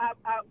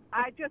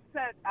 I just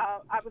said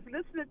I was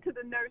listening to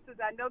the nurses.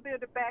 I know they're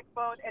the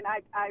backbone, and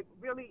I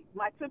really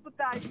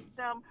sympathize with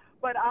them.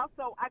 But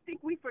also, I think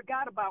we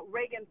forgot about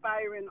Reagan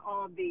firing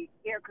all the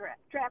aircraft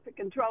traffic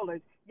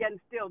controllers, yet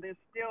still they're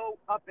still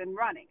up and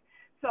running.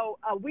 So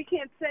we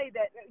can't say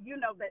that,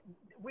 that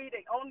we're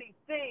the only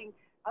thing,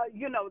 or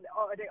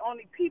the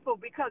only people,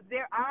 because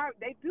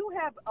they do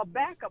have a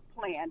backup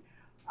plan.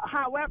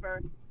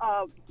 However,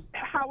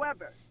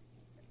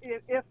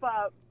 if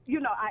I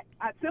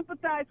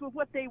sympathize with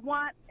what they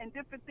want and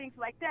different things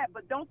like that,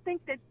 but don't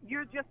think that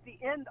you're just the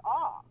end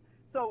all.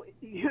 So,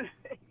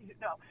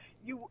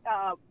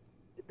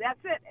 that's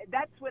it.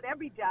 That's what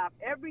every job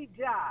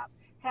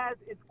has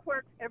its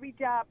quirks. Every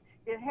job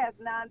it has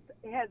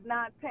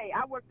non-pay.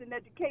 I worked in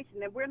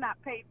education, and we're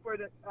not paid for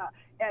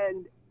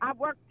and I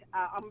worked.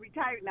 I'm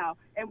retired now,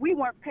 and we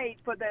weren't paid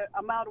for the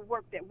amount of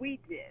work that we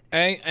did.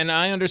 And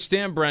I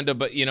understand, Brenda,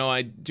 but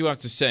I do have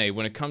to say,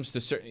 when it comes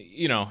to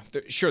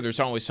sure, there's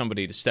always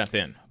somebody to step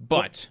in,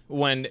 but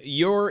when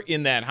you're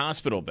in that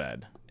hospital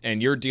bed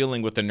and you're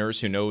dealing with a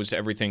nurse who knows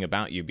everything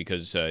about you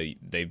because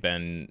they've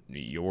been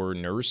your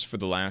nurse for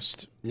the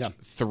last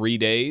 3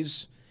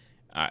 days.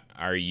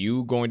 Are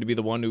you going to be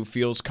the one who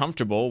feels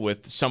comfortable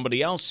with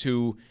somebody else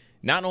who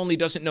not only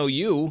doesn't know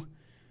you,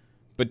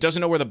 but doesn't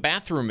know where the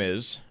bathroom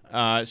is,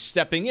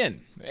 stepping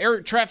in?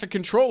 Air traffic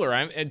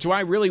controller, do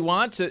I really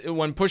want to,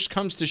 when push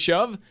comes to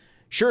shove?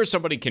 Sure,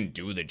 somebody can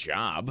do the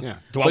job. Yeah.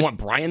 Do I want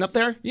Brian up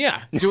there?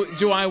 Yeah.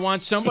 Do I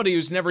want somebody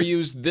who's never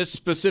used this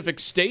specific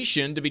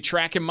station to be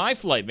tracking my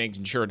flight,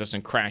 making sure it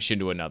doesn't crash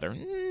into another?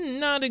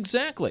 Not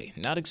exactly.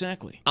 Not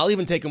exactly. I'll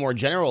even take a more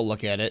general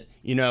look at it.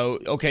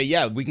 Okay,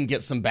 yeah, we can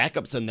get some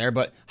backups in there,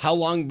 but how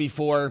long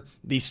before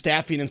the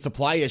staffing and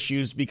supply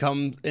issues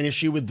become an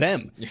issue with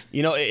them? Yeah.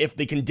 If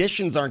the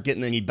conditions aren't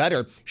getting any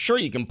better, sure,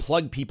 you can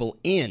plug people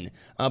in.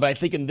 But I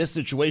think in this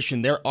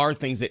situation, there are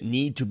things that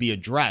need to be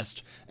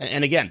addressed.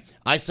 And again,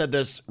 I said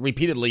this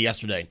repeatedly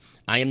yesterday.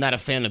 I am not a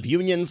fan of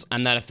unions.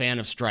 I'm not a fan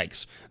of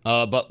strikes.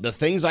 But the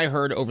things I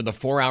heard over the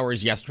 4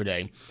 hours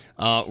yesterday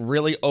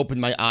really opened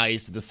my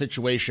eyes to the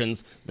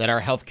situations that our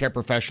healthcare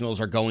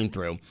professionals are going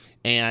through.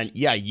 And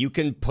yeah, you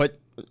can put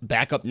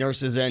backup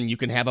nurses in. You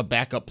can have a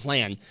backup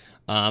plan.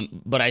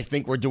 But I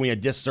think we're doing a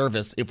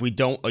disservice if we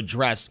don't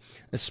address,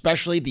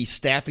 especially the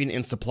staffing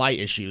and supply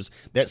issues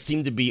that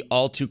seem to be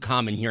all too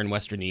common here in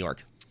Western New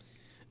York.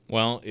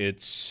 Well,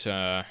 it's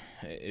going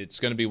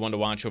to be one to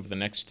watch over the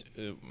next,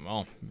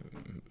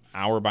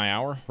 hour by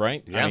hour,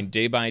 right? Yeah. I mean,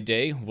 day by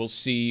day, we'll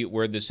see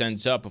where this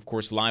ends up. Of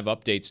course, live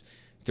updates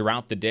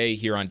throughout the day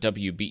here on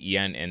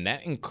WBEN, and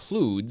that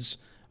includes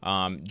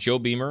Joe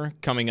Beamer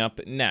coming up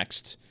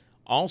next.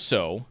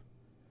 Also,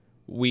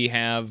 we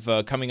have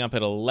coming up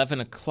at 11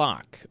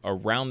 o'clock,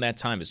 around that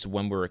time is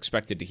when we're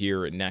expected to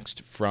hear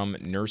next from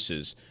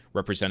nurses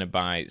represented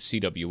by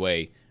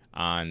CWA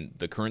on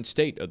the current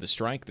state of the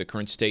strike, the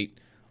current state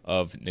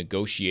of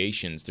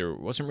negotiations. There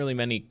wasn't really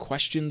many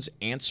questions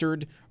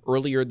answered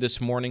earlier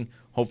this morning.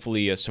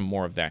 Hopefully some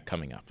more of that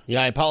coming up.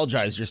 Yeah, I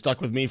apologize. You're stuck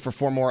with me for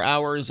 4 more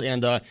hours.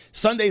 And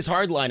Sunday's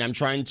Hardline, I'm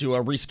trying to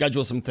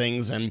reschedule some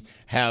things and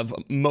have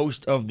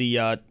most of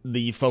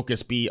the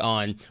focus be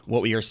on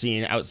what we are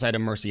seeing outside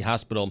of Mercy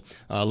Hospital.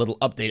 A little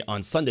update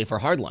on Sunday for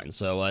Hardline.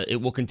 So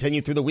it will continue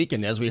through the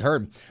weekend, as we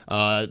heard.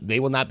 They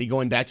will not be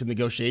going back to the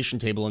negotiation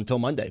table until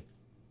Monday.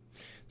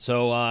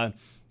 So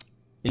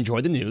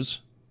enjoy the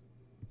news.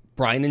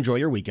 Brian, enjoy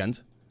your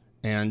weekend,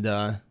 and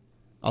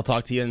I'll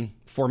talk to you in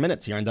 4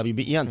 minutes here on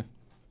WBEN.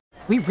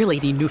 We really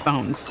need new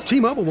phones.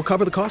 T-Mobile will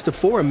cover the cost of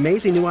 4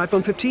 amazing new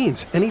iPhone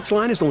 15s, and each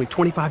line is only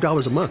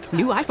 $25 a month.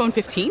 New iPhone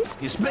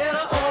 15s? It's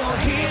better over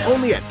here.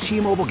 Only at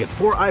T-Mobile, get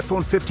 4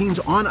 iPhone 15s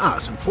on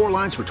us and 4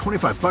 lines for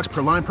 $25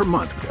 per line per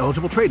month with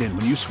eligible trade-in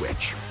when you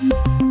switch.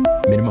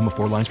 Minimum of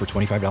 4 lines for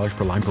 $25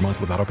 per line per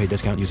month with autopay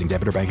discount using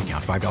debit or bank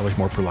account. $5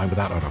 more per line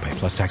without autopay,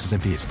 plus taxes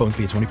and fees. Phone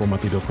fee at 24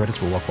 monthly bill credits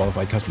for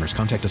well-qualified customers.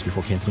 Contact us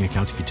before canceling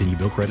account to continue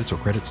bill credits or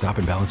credit stop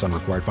and balance on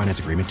required finance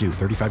agreement due.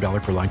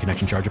 $35 per line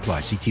connection charge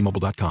applies. See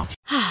T-Mobile.com.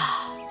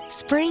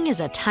 Spring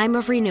is a time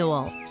of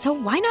renewal, so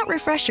why not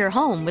refresh your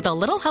home with a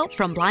little help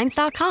from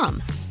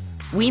Blinds.com?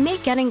 We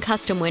make getting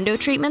custom window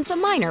treatments a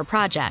minor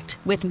project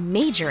with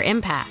major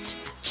impact.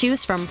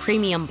 Choose from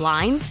premium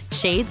blinds,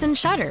 shades, and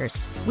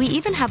shutters. We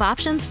even have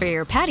options for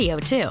your patio,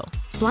 too.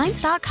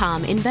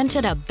 Blinds.com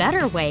invented a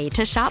better way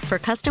to shop for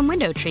custom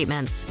window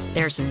treatments.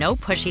 There's no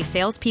pushy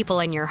salespeople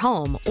in your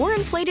home or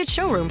inflated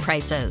showroom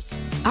prices.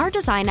 Our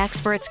design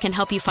experts can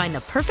help you find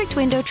the perfect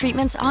window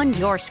treatments on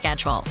your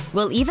schedule.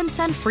 We'll even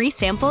send free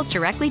samples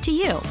directly to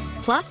you.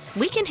 Plus,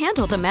 we can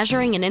handle the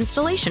measuring and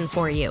installation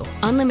for you.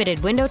 Unlimited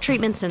window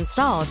treatments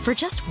installed for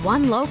just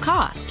one low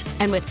cost.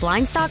 And with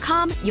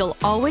Blinds.com, you'll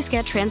always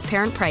get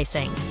transparent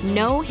pricing.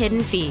 No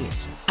hidden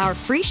fees. Our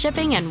free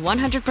shipping and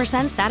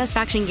 100%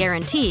 satisfaction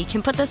guarantee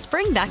can put the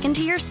spring back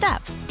into your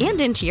step and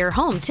into your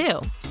home,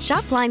 too.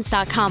 Shop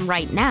Blinds.com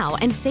right now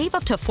and save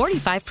up to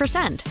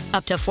 45%.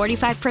 Up to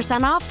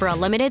 45% off for a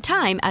limited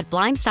time at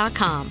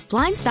Blinds.com.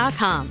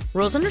 Blinds.com.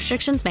 Rules and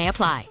restrictions may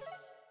apply.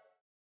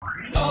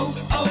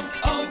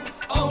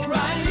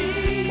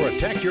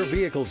 Protect your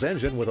vehicle's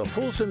engine with a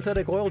full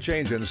synthetic oil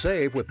change and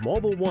save with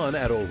Mobil 1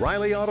 at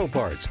O'Reilly Auto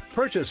Parts.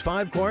 Purchase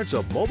 5 quarts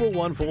of Mobil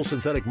 1 full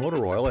synthetic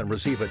motor oil and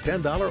receive a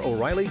 $10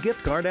 O'Reilly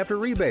gift card after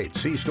rebate.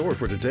 See store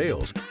for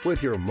details.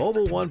 With your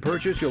Mobil 1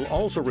 purchase, you'll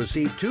also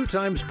receive 2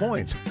 times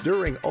points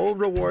during O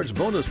Rewards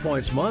Bonus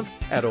Points Month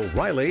at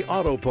O'Reilly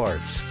Auto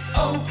Parts.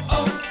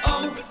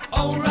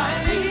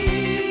 O'Reilly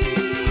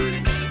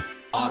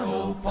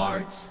Auto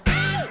Parts.